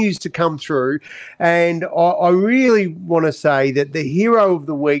continues to come through. And I really want to say that the Hero of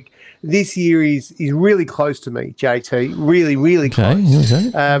the Week this year is really close to me, JT, really, really close.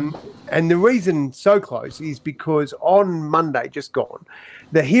 Okay. And the reason so close is because on Monday, just gone,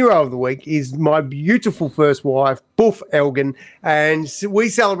 the Hero of the Week is my beautiful first wife, Buff Elgin, and we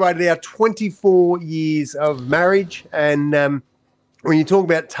celebrated our 24 years of marriage. And when you talk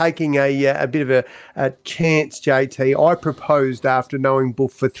about taking a bit of a chance, JT, I proposed after knowing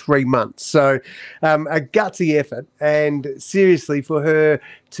Buff for 3 months. So a gutsy effort, and seriously, for her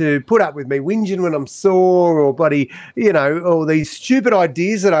to put up with me whinging when I'm sore, or bloody, all these stupid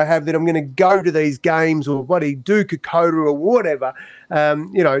ideas that I have that I'm going to go to these games or bloody do Kokoda or whatever,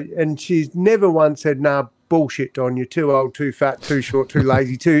 and she's never once said, nah, bullshit, Don, you're too old, too fat, too short, too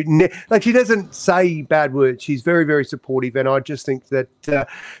lazy, like, she doesn't say bad words. She's very, very supportive, and I just think that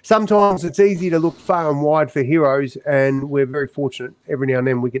sometimes it's easy to look far and wide for heroes, and we're very fortunate every now and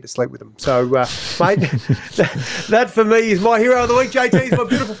then we get to sleep with them. So, mate, that for me is my Hero of the Week. JT is my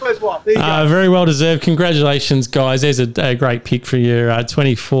beautiful first wife. There you go. Very well deserved. Congratulations, guys. There's a great pick for your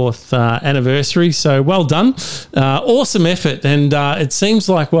 24th anniversary. So well done. Awesome effort. And it just seems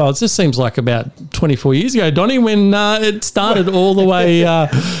like about 24 years ago ago, Donnie, when it started all the way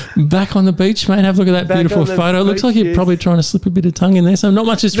back on the beach, mate. Have a look at that Back beautiful on the photo. It looks beach, like you're yes. probably trying to slip a bit of tongue in there. So not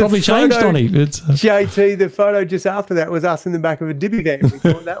much has probably changed, photo- Donnie. It's, JT, the photo just after that was us in the back of a divvy van. We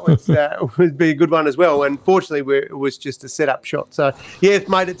thought that would be a good one as well. And fortunately, it was just a set-up shot. So, yeah,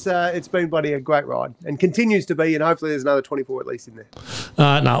 mate, it's been bloody a great ride and continues to be. And hopefully there's another 24 at least in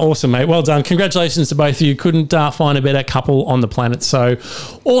there. no, awesome, mate. Well done. Congratulations to both of you. Couldn't find a better couple on the planet. So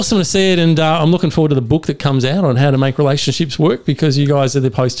awesome to see it. And I'm looking forward to the book that comes out on how to make relationships work, because you guys are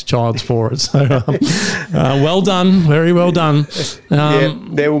the poster childs for it. So well done. Very well done. Yeah,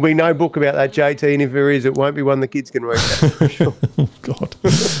 there will be no book about that, JT. And if there is, it won't be one the kids can read. That's for sure. Oh, God.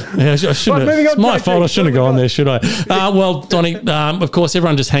 Yeah, I shouldn't Right, moving it's on, my JT. fault. I shouldn't have Moving gone on. there, should I? Well, Donnie, of course,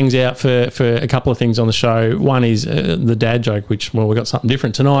 everyone just hangs out for a couple of things on the show. One is the dad joke, which, well, we got something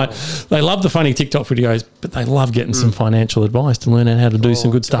different tonight. They love the funny TikTok videos, but they love getting some financial advice to learn how to do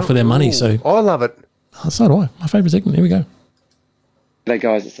some good stuff with their money. So, I love it. so do I. My favourite segment. Here we go. Hey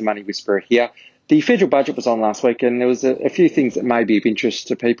guys, it's the Money Whisperer here. The federal budget was on last week, and there was a few things that may be of interest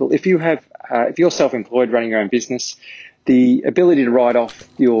to people. If you're self-employed running your own business, the ability to write off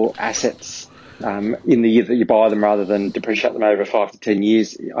your assets in the year that you buy them rather than depreciate them over 5 to 10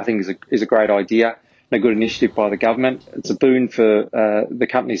 years, I think is a great idea and a good initiative by the government. It's a boon for the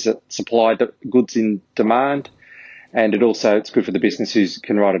companies that supply the goods in demand. And it's good for the business who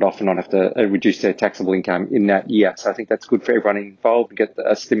can write it off and not have to reduce their taxable income in that year. So I think that's good for everyone involved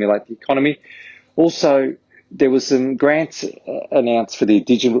and stimulate the economy. Also, there was some grants announced for the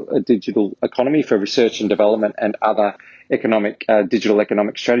digital economy for research and development and other digital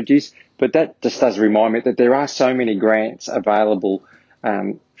economic strategies. But that just does remind me that there are so many grants available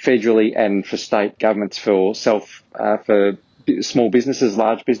federally and for state governments for small businesses,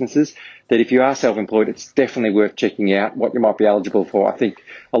 large businesses, that if you are self-employed, it's definitely worth checking out what you might be eligible for. I think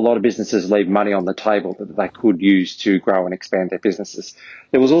a lot of businesses leave money on the table that they could use to grow and expand their businesses.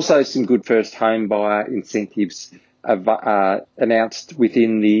 There was also some good first home buyer incentives announced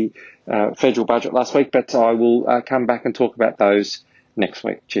within the federal budget last week, but I will come back and talk about those next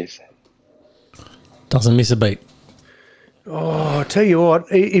week. Cheers. Doesn't miss a beat. Oh, I tell you what,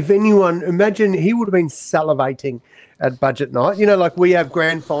 if anyone, imagine he would have been salivating at budget night. You know, like we have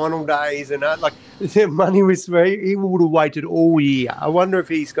grand final days and like Money Whisperer, he would have waited all year. I wonder if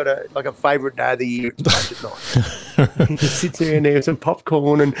he's got a favourite day of the year, it's budget night. He just sits there and there's some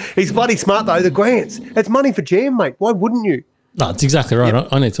popcorn, and he's bloody smart though, the grants. It's money for jam, mate. Why wouldn't you? No, that's exactly right. Yep.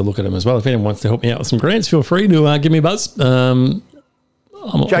 I need to look at them as well. If anyone wants to help me out with some grants, feel free to give me a buzz.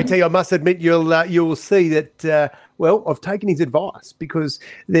 JT, I must admit, you'll see that. I've taken his advice, because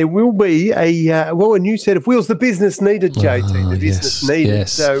there will be a new set of wheels. The business needed, JT. The business needed.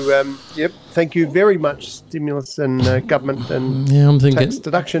 yes. So, thank you very much, stimulus and government and I'm thinking, tax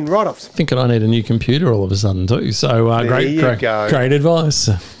deduction write-offs. thinking I need a new computer all of a sudden too. So great advice.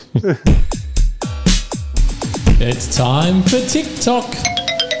 It's time for TikTok.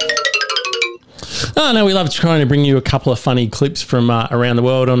 Oh, no, we love trying to bring you a couple of funny clips from around the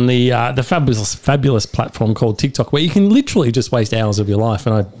world on the fabulous platform called TikTok, where you can literally just waste hours of your life,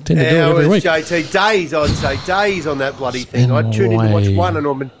 and I tend to do it every week. JT, days, I'd say, days on that bloody thing. I'd tune in to watch one and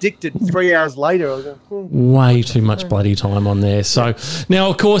I'm addicted. 3 hours later, I was like, way too much bloody time on there. So now,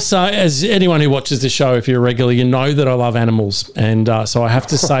 of course, as anyone who watches the show, if you're a regular, you know that I love animals. And so I have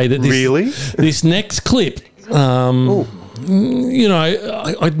to say that this next clip, you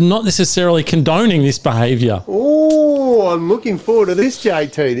know, I'm not necessarily condoning this behaviour. Oh, I'm looking forward to this,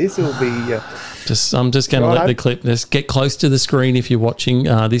 JT. This will be... I'm just going to let the clip, just get close to the screen if you're watching.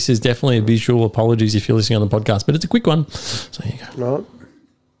 This is definitely a visual. Apologies if you're listening on the podcast, but it's a quick one. So here you go. Right.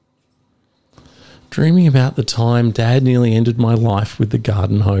 Dreaming about the time Dad nearly ended my life with the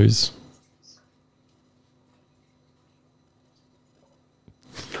garden hose.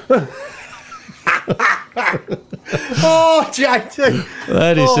 Oh, JT.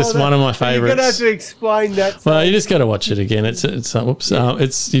 That is just one of my favourites. You're going to have to explain that. Well, you just got to watch it again. You've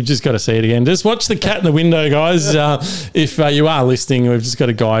just got to see it again. Just watch the cat in the window, guys. If you are listening, we've just got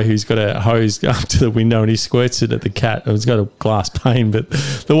a guy who's got a hose up to the window and he squirts it at the cat. It's got a glass pane, but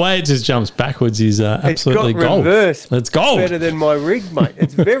the way it just jumps backwards is absolutely gold. Reverse. It's gold. Better than my rig, mate.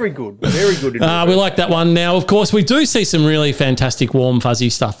 It's very good. Very good. We like that one. Now, of course, we do see some really fantastic warm, fuzzy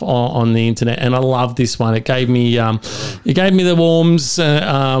stuff on the internet, and I love this one. It gave me the warms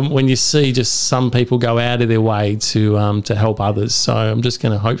when you see just some people go out of their way to help others. So I'm just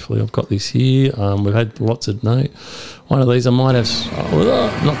going to, hopefully, I've got this here. We've had lots of one of these I might have.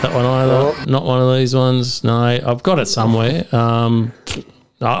 Not that one either. Oh. Not one of these ones. No, I've got it somewhere. No,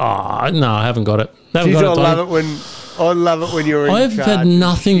 I haven't got it. I love it when I love it when you're in I've charge had and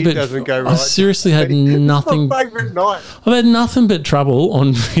nothing shit but doesn't go I right. seriously had nothing. It's my favourite night. I've had nothing but trouble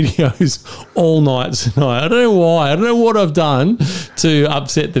on videos all night tonight. I don't know why. I don't know what I've done to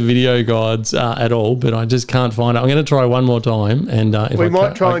upset the video gods at all, but I just can't find it. I'm going to try one more time, and if We I might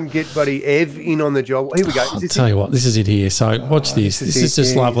can't- try and get Buddy Ev in on the job. Here we go. I'll tell you what, this is it here. So watch this. This is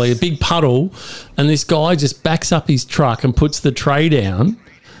just lovely. A big puddle, and this guy just backs up his truck and puts the tray down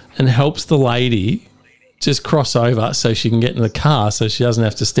and helps the lady just cross over so she can get in the car so she doesn't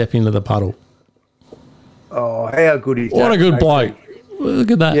have to step into the puddle. Oh, how good is that? What a good mate? bloke.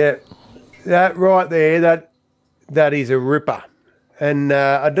 Look at that. Yeah, that right there, that is a ripper. And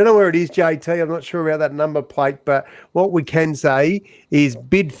I don't know where it is, JT. I'm not sure about that number plate, but what we can say is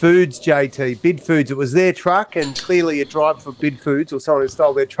Bid Foods, JT. Bid Foods. It was their truck, and clearly a driver for Bid Foods or someone who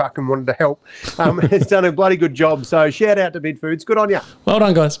stole their truck and wanted to help has done a bloody good job. So shout out to Bid Foods. Good on you. Well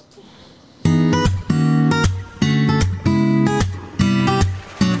done, guys.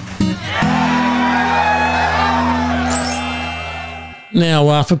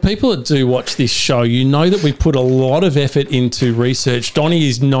 Now, for people that do watch this show, you know that we put a lot of effort into research. Donnie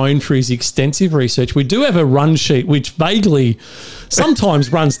is known for his extensive research. We do have a run sheet which vaguely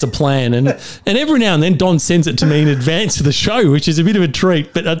sometimes runs to plan, and every now and then Don sends it to me in advance of the show, which is a bit of a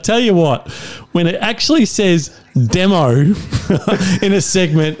treat. But I'll tell you what, when it actually says demo in a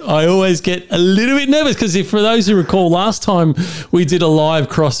segment, I always get a little bit nervous because if for those who recall, last time we did a live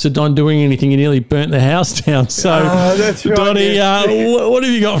cross to Don doing anything, he nearly burnt the house down. So, that's right, Donnie, what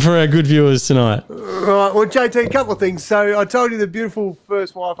have you got for our good viewers tonight? Right, well, JT, a couple of things. So I told you the beautiful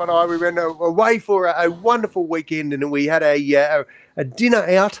first wife and I, we went away for a wonderful weekend, and we had a dinner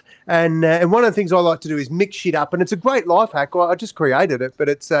out. And one of the things I like to do is mix shit up, and it's a great life hack. I just created it, but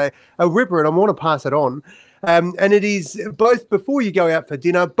it's a ripper, and I want to pass it on. And it is both before you go out for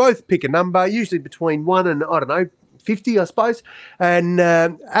dinner, both pick a number, usually between 1 and, 50, I suppose, and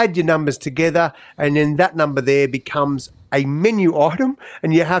add your numbers together, and then that number there becomes a menu item,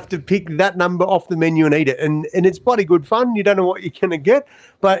 and you have to pick that number off the menu and eat it. And it's bloody good fun. You don't know what you're going to get,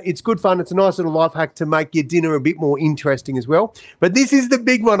 but it's good fun. It's a nice little life hack to make your dinner a bit more interesting as well. But this is the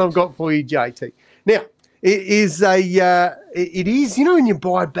big one I've got for you, JT. Now, it is, you know, when you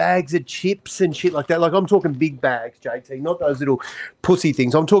buy bags of chips and shit like that, like I'm talking big bags, JT, not those little pussy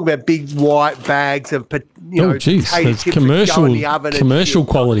things. I'm talking about big white bags of, potato chips It's that go in the oven. commercial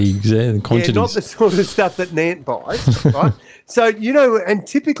quality quantities. Yeah, not the sort of stuff that Nant buys, right? So, you know, and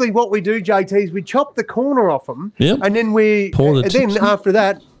typically what we do, JT, is we chop the corner off them, and then after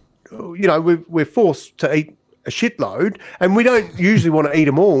that, you know, we're forced to eat a shitload, and we don't usually want to eat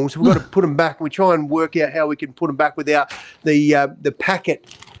them all, so we've got to put them back. We try and work out how we can put them back without the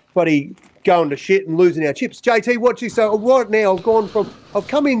packet bloody going to shit and losing our chips. JT, watch this. So right now I've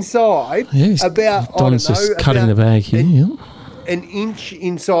come inside about, Don's just cutting the bag here. An inch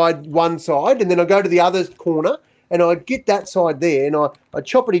inside one side, and then I go to the other corner, and I get that side there, and I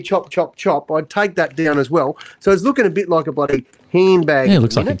choppity chop. I take that down as well. So it's looking a bit like a bloody handbag. Yeah, it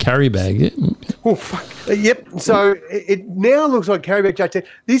looks like a carry bag. Yeah. Oh, fuck. Yep. So it now looks like carry bag, JT.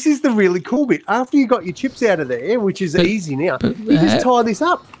 This is the really cool bit. After you got your chips out of there, which is easy now, you just tie this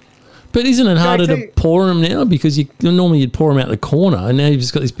up. But isn't it harder to pour them now? Because normally you'd pour them out the corner, and now you've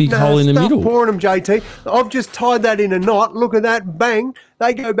just got this big hole in the middle. Pouring them, JT. I've just tied that in a knot. Look at that. Bang.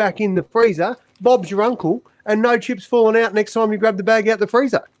 They go back in the freezer. Bob's your uncle, and no chips falling out next time you grab the bag out the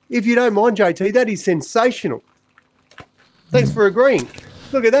freezer. If you don't mind, JT, that is sensational. Thanks for agreeing.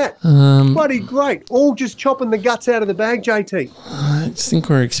 Look at that. Bloody great. All just chopping the guts out of the bag, JT. I just think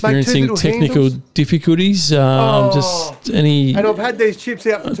we're experiencing technical difficulties. And I've had these chips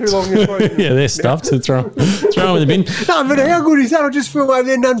out for too long. Yeah, they're stuffed. So throw them in the bin. No, but how good is that? I just flew over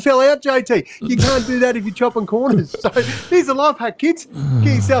there and none fell out, JT. You can't do that if you're chopping corners. So here's a life hack, kids.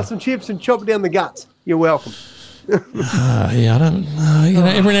 Get yourself some chips and chop down the guts. You're welcome. I don't know. You know,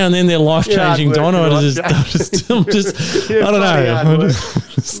 every now and then they're life-changing, Don. I'm just I don't know. I'm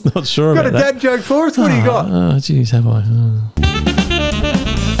just not sure about that. Got a dad joke for us? What do you got? Oh, geez, have I?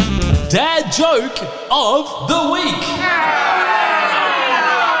 Dad joke of the week.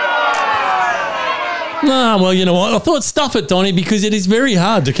 Well, you know what? I thought stuff it, Donnie, because it is very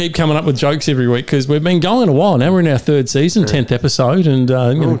hard to keep coming up with jokes every week because we've been going a while now. We're in our third season, 10th episode, and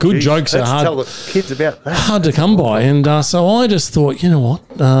good jokes are hard. Tell the kids about that. Hard to come by, and so I just thought, you know what?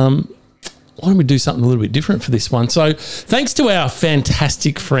 Why don't we do something a little bit different for this one? So, thanks to our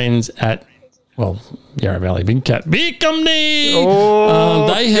fantastic friends at Yarra Valley Big Cat Beer Company.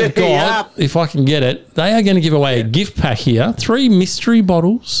 They have got, if I can get it, they are going to give away a gift pack here, 3 mystery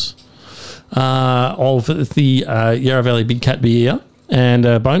bottles of the Yarra Valley Big Cat beer and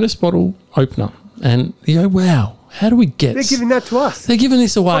a bonus bottle opener. And you go, wow, How do we get... They're giving that to us. They're giving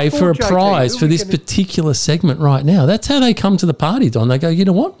this away What for a for, JT? prize Who for are we this gonna- particular segment right now. That's how they come to the party, Don. They go, you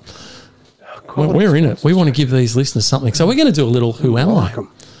know what? We're in it. We want to give these listeners something. So we're going to do a little Who Am I?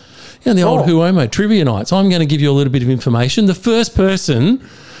 Yeah, the old Who Am I trivia night. So I'm going to give you a little bit of information. The first person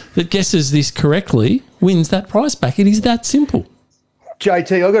that guesses this correctly wins that prize back. It is that simple.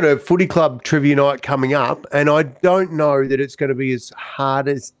 JT, I've got a footy club trivia night coming up, and I don't know that it's going to be as hard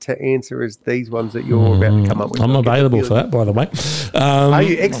as to answer as these ones that you're about to come up with. I'm available for that, by the way. Are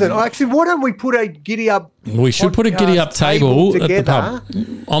you? Excellent. Actually, why don't we put a giddy up? We should put a giddy up table at the together.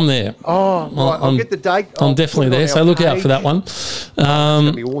 pub. I'm there. Oh, right. I'll get the date. I'm definitely there, so look out for that one. It's going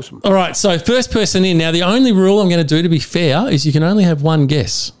to be awesome. All right, so first person in. Now, the only rule I'm going to do to be fair is you can only have one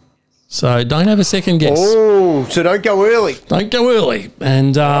guess. So don't have a second guess. Oh, so don't go early. Don't go early.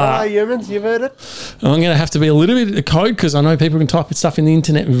 And Humans, you've heard it. I'm going to have to be a little bit of code because I know people can type stuff in the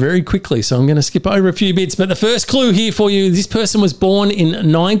internet very quickly. So I'm going to skip over a few bits. But the first clue here for you, this person was born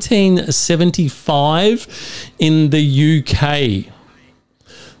in 1975 in the UK.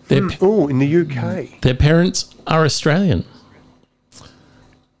 In the UK. Their parents are Australian.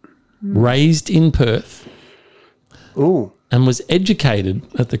 Raised in Perth. Oh. And was educated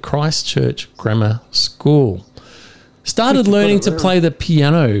at the Christchurch Grammar School. Started learning to play the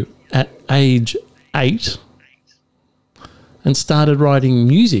piano at age 8 and started writing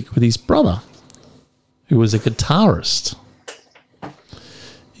music with his brother, who was a guitarist.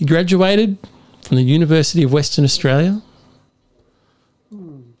 He graduated from the University of Western Australia.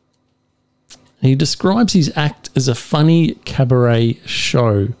 He describes his act as a funny cabaret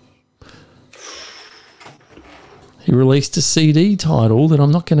show. He released a CD title that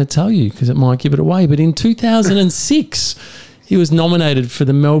I'm not going to tell you because it might give it away. But in 2006, he was nominated for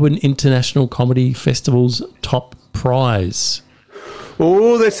the Melbourne International Comedy Festival's top prize.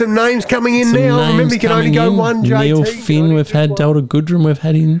 Oh, there's some names coming in now. Remember, you can only go one, JT. Neil Finn, we've had Delta Goodrum, we've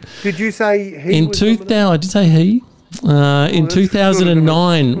had in. Did you say he in was 2000? I did say he. In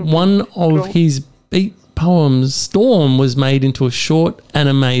 2009, one of his beat poems, Storm, was made into a short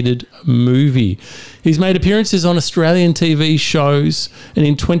animated movie. He's made appearances on Australian TV shows, and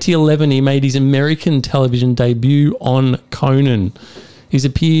in 2011 he made his American television debut on Conan. He's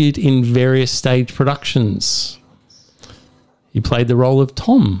appeared in various stage productions. He played the role of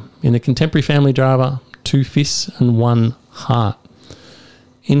Tom in the contemporary family drama Two Fists and One Heart.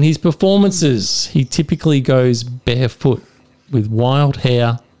 In his performances, he typically goes barefoot with wild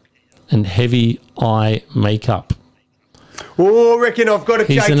hair and heavy eye makeup. Oh, I reckon I've got it,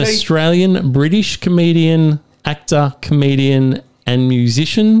 He's JT. an Australian-British comedian, actor, comedian, and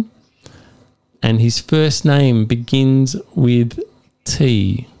musician. And his first name begins with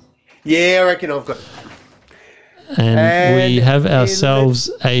T. Yeah, I reckon I've got it. And we have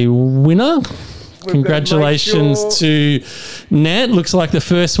ourselves a winner. Congratulations to Nat. Looks like the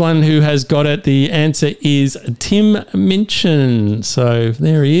first one who has got it. The answer is Tim Minchin. So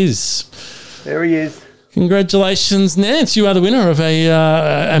there he is. There he is. Congratulations, Nance. You are the winner of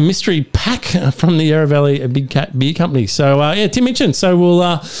a mystery pack from the Yarra Valley Big Cat Beer Company. So, Tim Minchin. So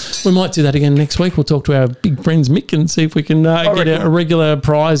we might do that again next week. We'll talk to our big friends Mick and see if we can get a regular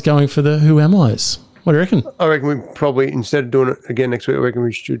prize going for the Who Am I's. What do you reckon? I reckon we probably, instead of doing it again next week, I reckon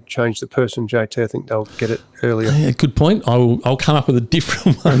we should change the person, JT. I think they'll get it earlier. Yeah, good point. I'll come up with a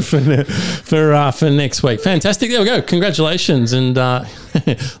different one for next week. Fantastic. There we go. Congratulations. And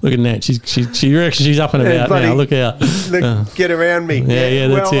look at Nat. She reckons she's up and about now. Look out. Get around me. Yeah,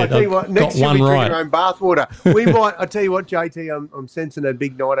 that's it. I tell you what, next year we drink right. our own bathwater. We might. I tell you what, JT. I'm sensing a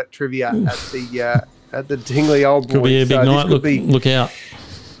big night at trivia at the Tingley Old Boys. Could be a big night. Look out.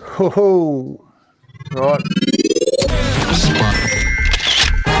 Oh. Right.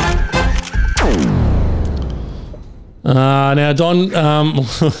 Now, Don,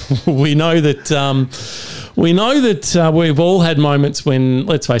 we know that we've all had moments when,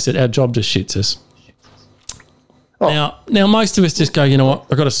 let's face it, our job just shits us. Oh. Now, most of us just go, you know what?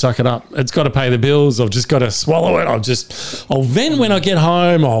 I've got to suck it up. It's got to pay the bills. I've just got to swallow it. I'll vent when I get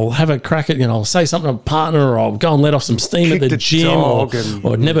home. I'll have a crack at, I'll say something to a partner, or I'll go and let off some steam at the gym, or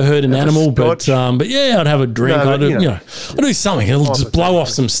I'd never hurt an animal, but yeah, I'd have a drink. I'd do something. It'll just blow off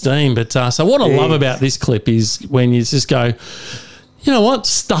some steam. But so what I love about this clip is when you just go, you know what?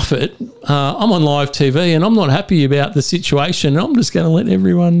 Stuff it. I'm on live TV and I'm not happy about the situation. I'm just going to let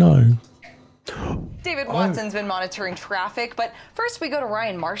everyone know. David Watson's been monitoring traffic, but first we go to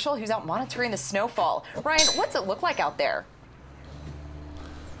Ryan Marshall, who's out monitoring the snowfall. Ryan, what's it look like out there?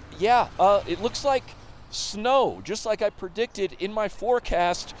 Yeah, it looks like snow, just like I predicted in my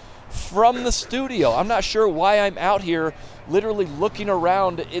forecast from the studio. I'm not sure why I'm out here literally looking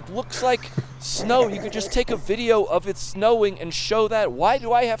around. It looks like snow. You could just take a video of it snowing and show that. Why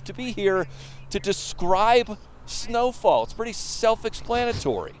do I have to be here to describe snowfall? It's pretty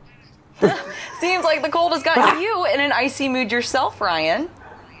self-explanatory. Seems like the cold has got you in an icy mood yourself, Ryan.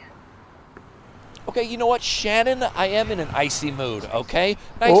 Okay, you know what, Shannon? I am in an icy mood, okay?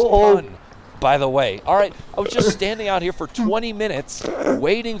 Nice pun, by the way. All right, I was just standing out here for 20 minutes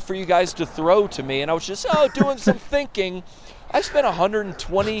waiting for you guys to throw to me, and I was just, doing some thinking. I spent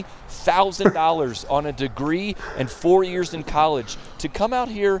 $120,000 on a degree and 4 years in college to come out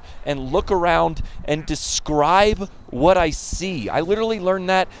here and look around and describe what I see. I literally learned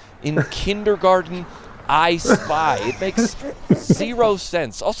that in kindergarten. I Spy. It makes zero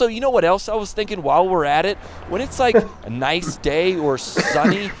sense. Also, you know what else I was thinking while we're at it? When it's like a nice day or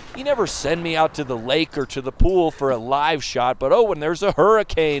sunny, you never send me out to the lake or to the pool for a live shot, but when there's a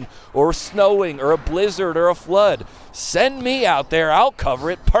hurricane or snowing or a blizzard or a flood, send me out there. I'll cover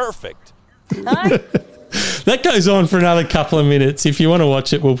it perfect. That goes on for another couple of minutes. If you want to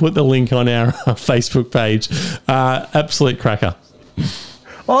watch it, we'll put the link on our Facebook page. Absolute cracker.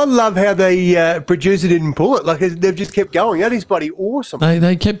 I love how the producer didn't pull it. Like, they've just kept going. That is bloody awesome.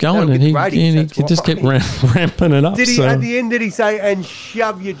 They kept going, and he just kept ramping it up. Did he, at the end, did he say, and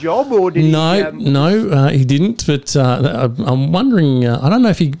shove your job, or did he? No, he didn't. But I'm wondering, I don't know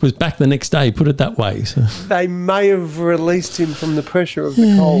if he was back the next day, put it that way. So. They may have released him from the pressure of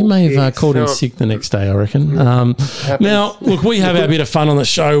the cold. He may have called in sick the next day, I reckon. Now, look, we have our bit of fun on the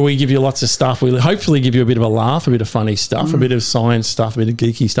show. We give you lots of stuff. We hopefully give you a bit of a laugh, a bit of funny stuff, a bit of science stuff, a bit of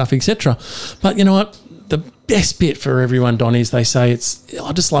geeky stuff, etc. But you know what? The best bit for everyone, Donnie, is they say I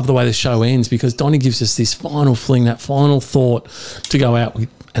just love the way the show ends, because Donnie gives us this final fling, that final thought to go out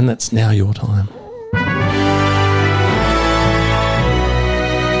with, and that's now your time.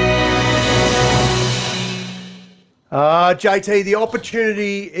 JT, the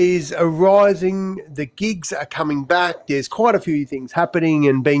opportunity is arising. The gigs are coming back. There's quite a few things happening,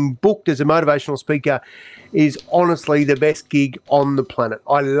 and being booked as a motivational speaker is honestly the best gig on the planet.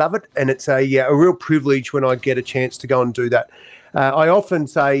 I love it, and it's a real privilege when I get a chance to go and do that. I often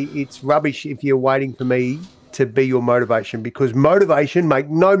say it's rubbish if you're waiting for me to be your motivation, because motivation, make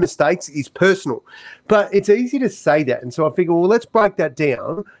no mistakes, is personal. But it's easy to say that, and so I figure, well, let's break that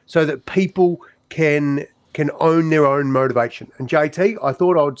down so that people can own their own motivation. And JT, I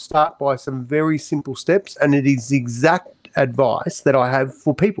thought I would start by some very simple steps, and it is exact advice that I have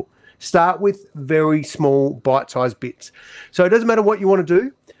for people. Start with very small bite-sized bits. So it doesn't matter what you want to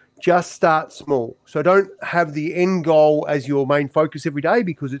do, just start small. So don't have the end goal as your main focus every day,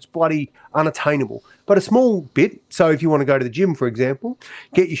 because it's bloody unattainable. But a small bit, so if you want to go to the gym, for example,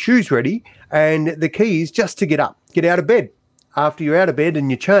 get your shoes ready, and the key is just to get up, get out of bed. After you're out of bed and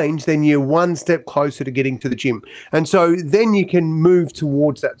you change, then you're one step closer to getting to the gym. And so then you can move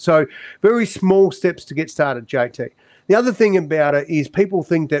towards that. So very small steps to get started, JT. The other thing about it is people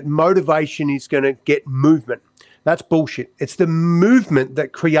think that motivation is going to get movement. That's bullshit. It's the movement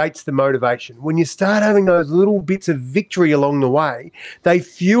that creates the motivation. When you start having those little bits of victory along the way, they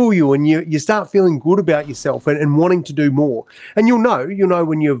fuel you, and you start feeling good about yourself and wanting to do more. And you'll know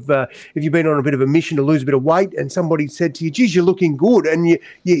when if you've been on a bit of a mission to lose a bit of weight and somebody said to you, geez, you're looking good, and you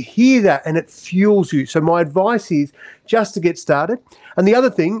hear that and it fuels you. So my advice is just to get started. And the other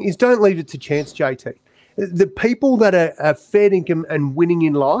thing is, don't leave it to chance, JT. The people that are fair income and winning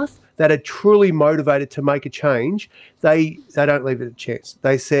in life, that are truly motivated to make a change, they don't leave it a chance.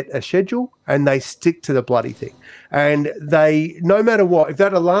 They set a schedule and they stick to the bloody thing. And they, no matter what, if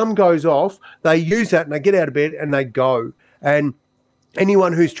that alarm goes off, they use that and they get out of bed and they go. And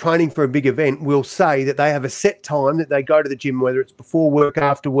anyone who's training for a big event will say that they have a set time that they go to the gym, whether it's before work,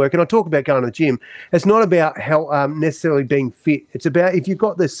 after work. And I talk about going to the gym. It's not about how necessarily being fit. It's about if you've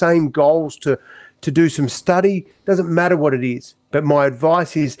got the same goals to do some study, doesn't matter what it is. But my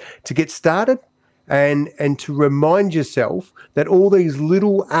advice is to get started and to remind yourself that all these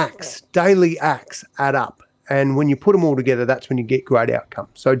little acts, daily acts, add up. And when you put them all together, that's when you get great outcomes.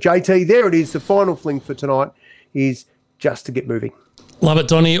 So, JT, there it is. The final fling for tonight is just to get moving. Love it,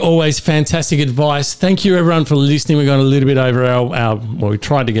 Donnie. Always fantastic advice. Thank you, everyone, for listening. We've gone a little bit over well, we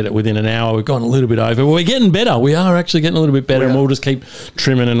tried to get it within an hour. We've gone a little bit over. Well, we're getting better. We are actually getting a little bit better, and we'll just keep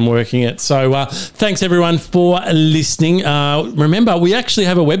trimming and working it. So thanks, everyone, for listening. Remember, we actually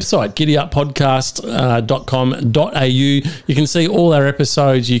have a website, giddyyuppodcast.com.au. You can see all our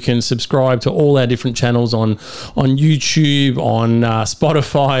episodes. You can subscribe to all our different channels on YouTube, on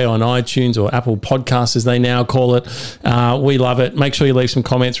Spotify, on iTunes, or Apple Podcasts, as they now call it. We love it. Make sure you leave some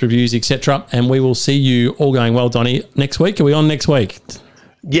comments, reviews, etc. And we will see you, all going well, Donnie, next week. Are we on next week?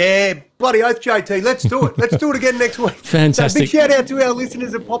 Yeah, bloody oath, JT. Let's do it. Let's do it again next week. Fantastic. So big shout out to our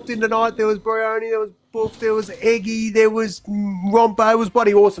listeners that popped in tonight. There was Brioni, there was Boof, there was Eggy, there was Rompo. It was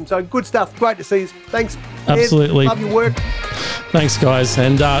bloody awesome. So good stuff. Great to see you. Thanks. Absolutely. Love your work. Thanks, guys.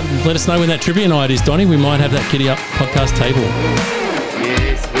 And let us know when that trivia night is, Donnie. We might have that Giddy Up podcast table.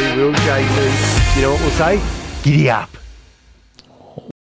 Yes, we will, JT. You know what we'll say? Giddy up.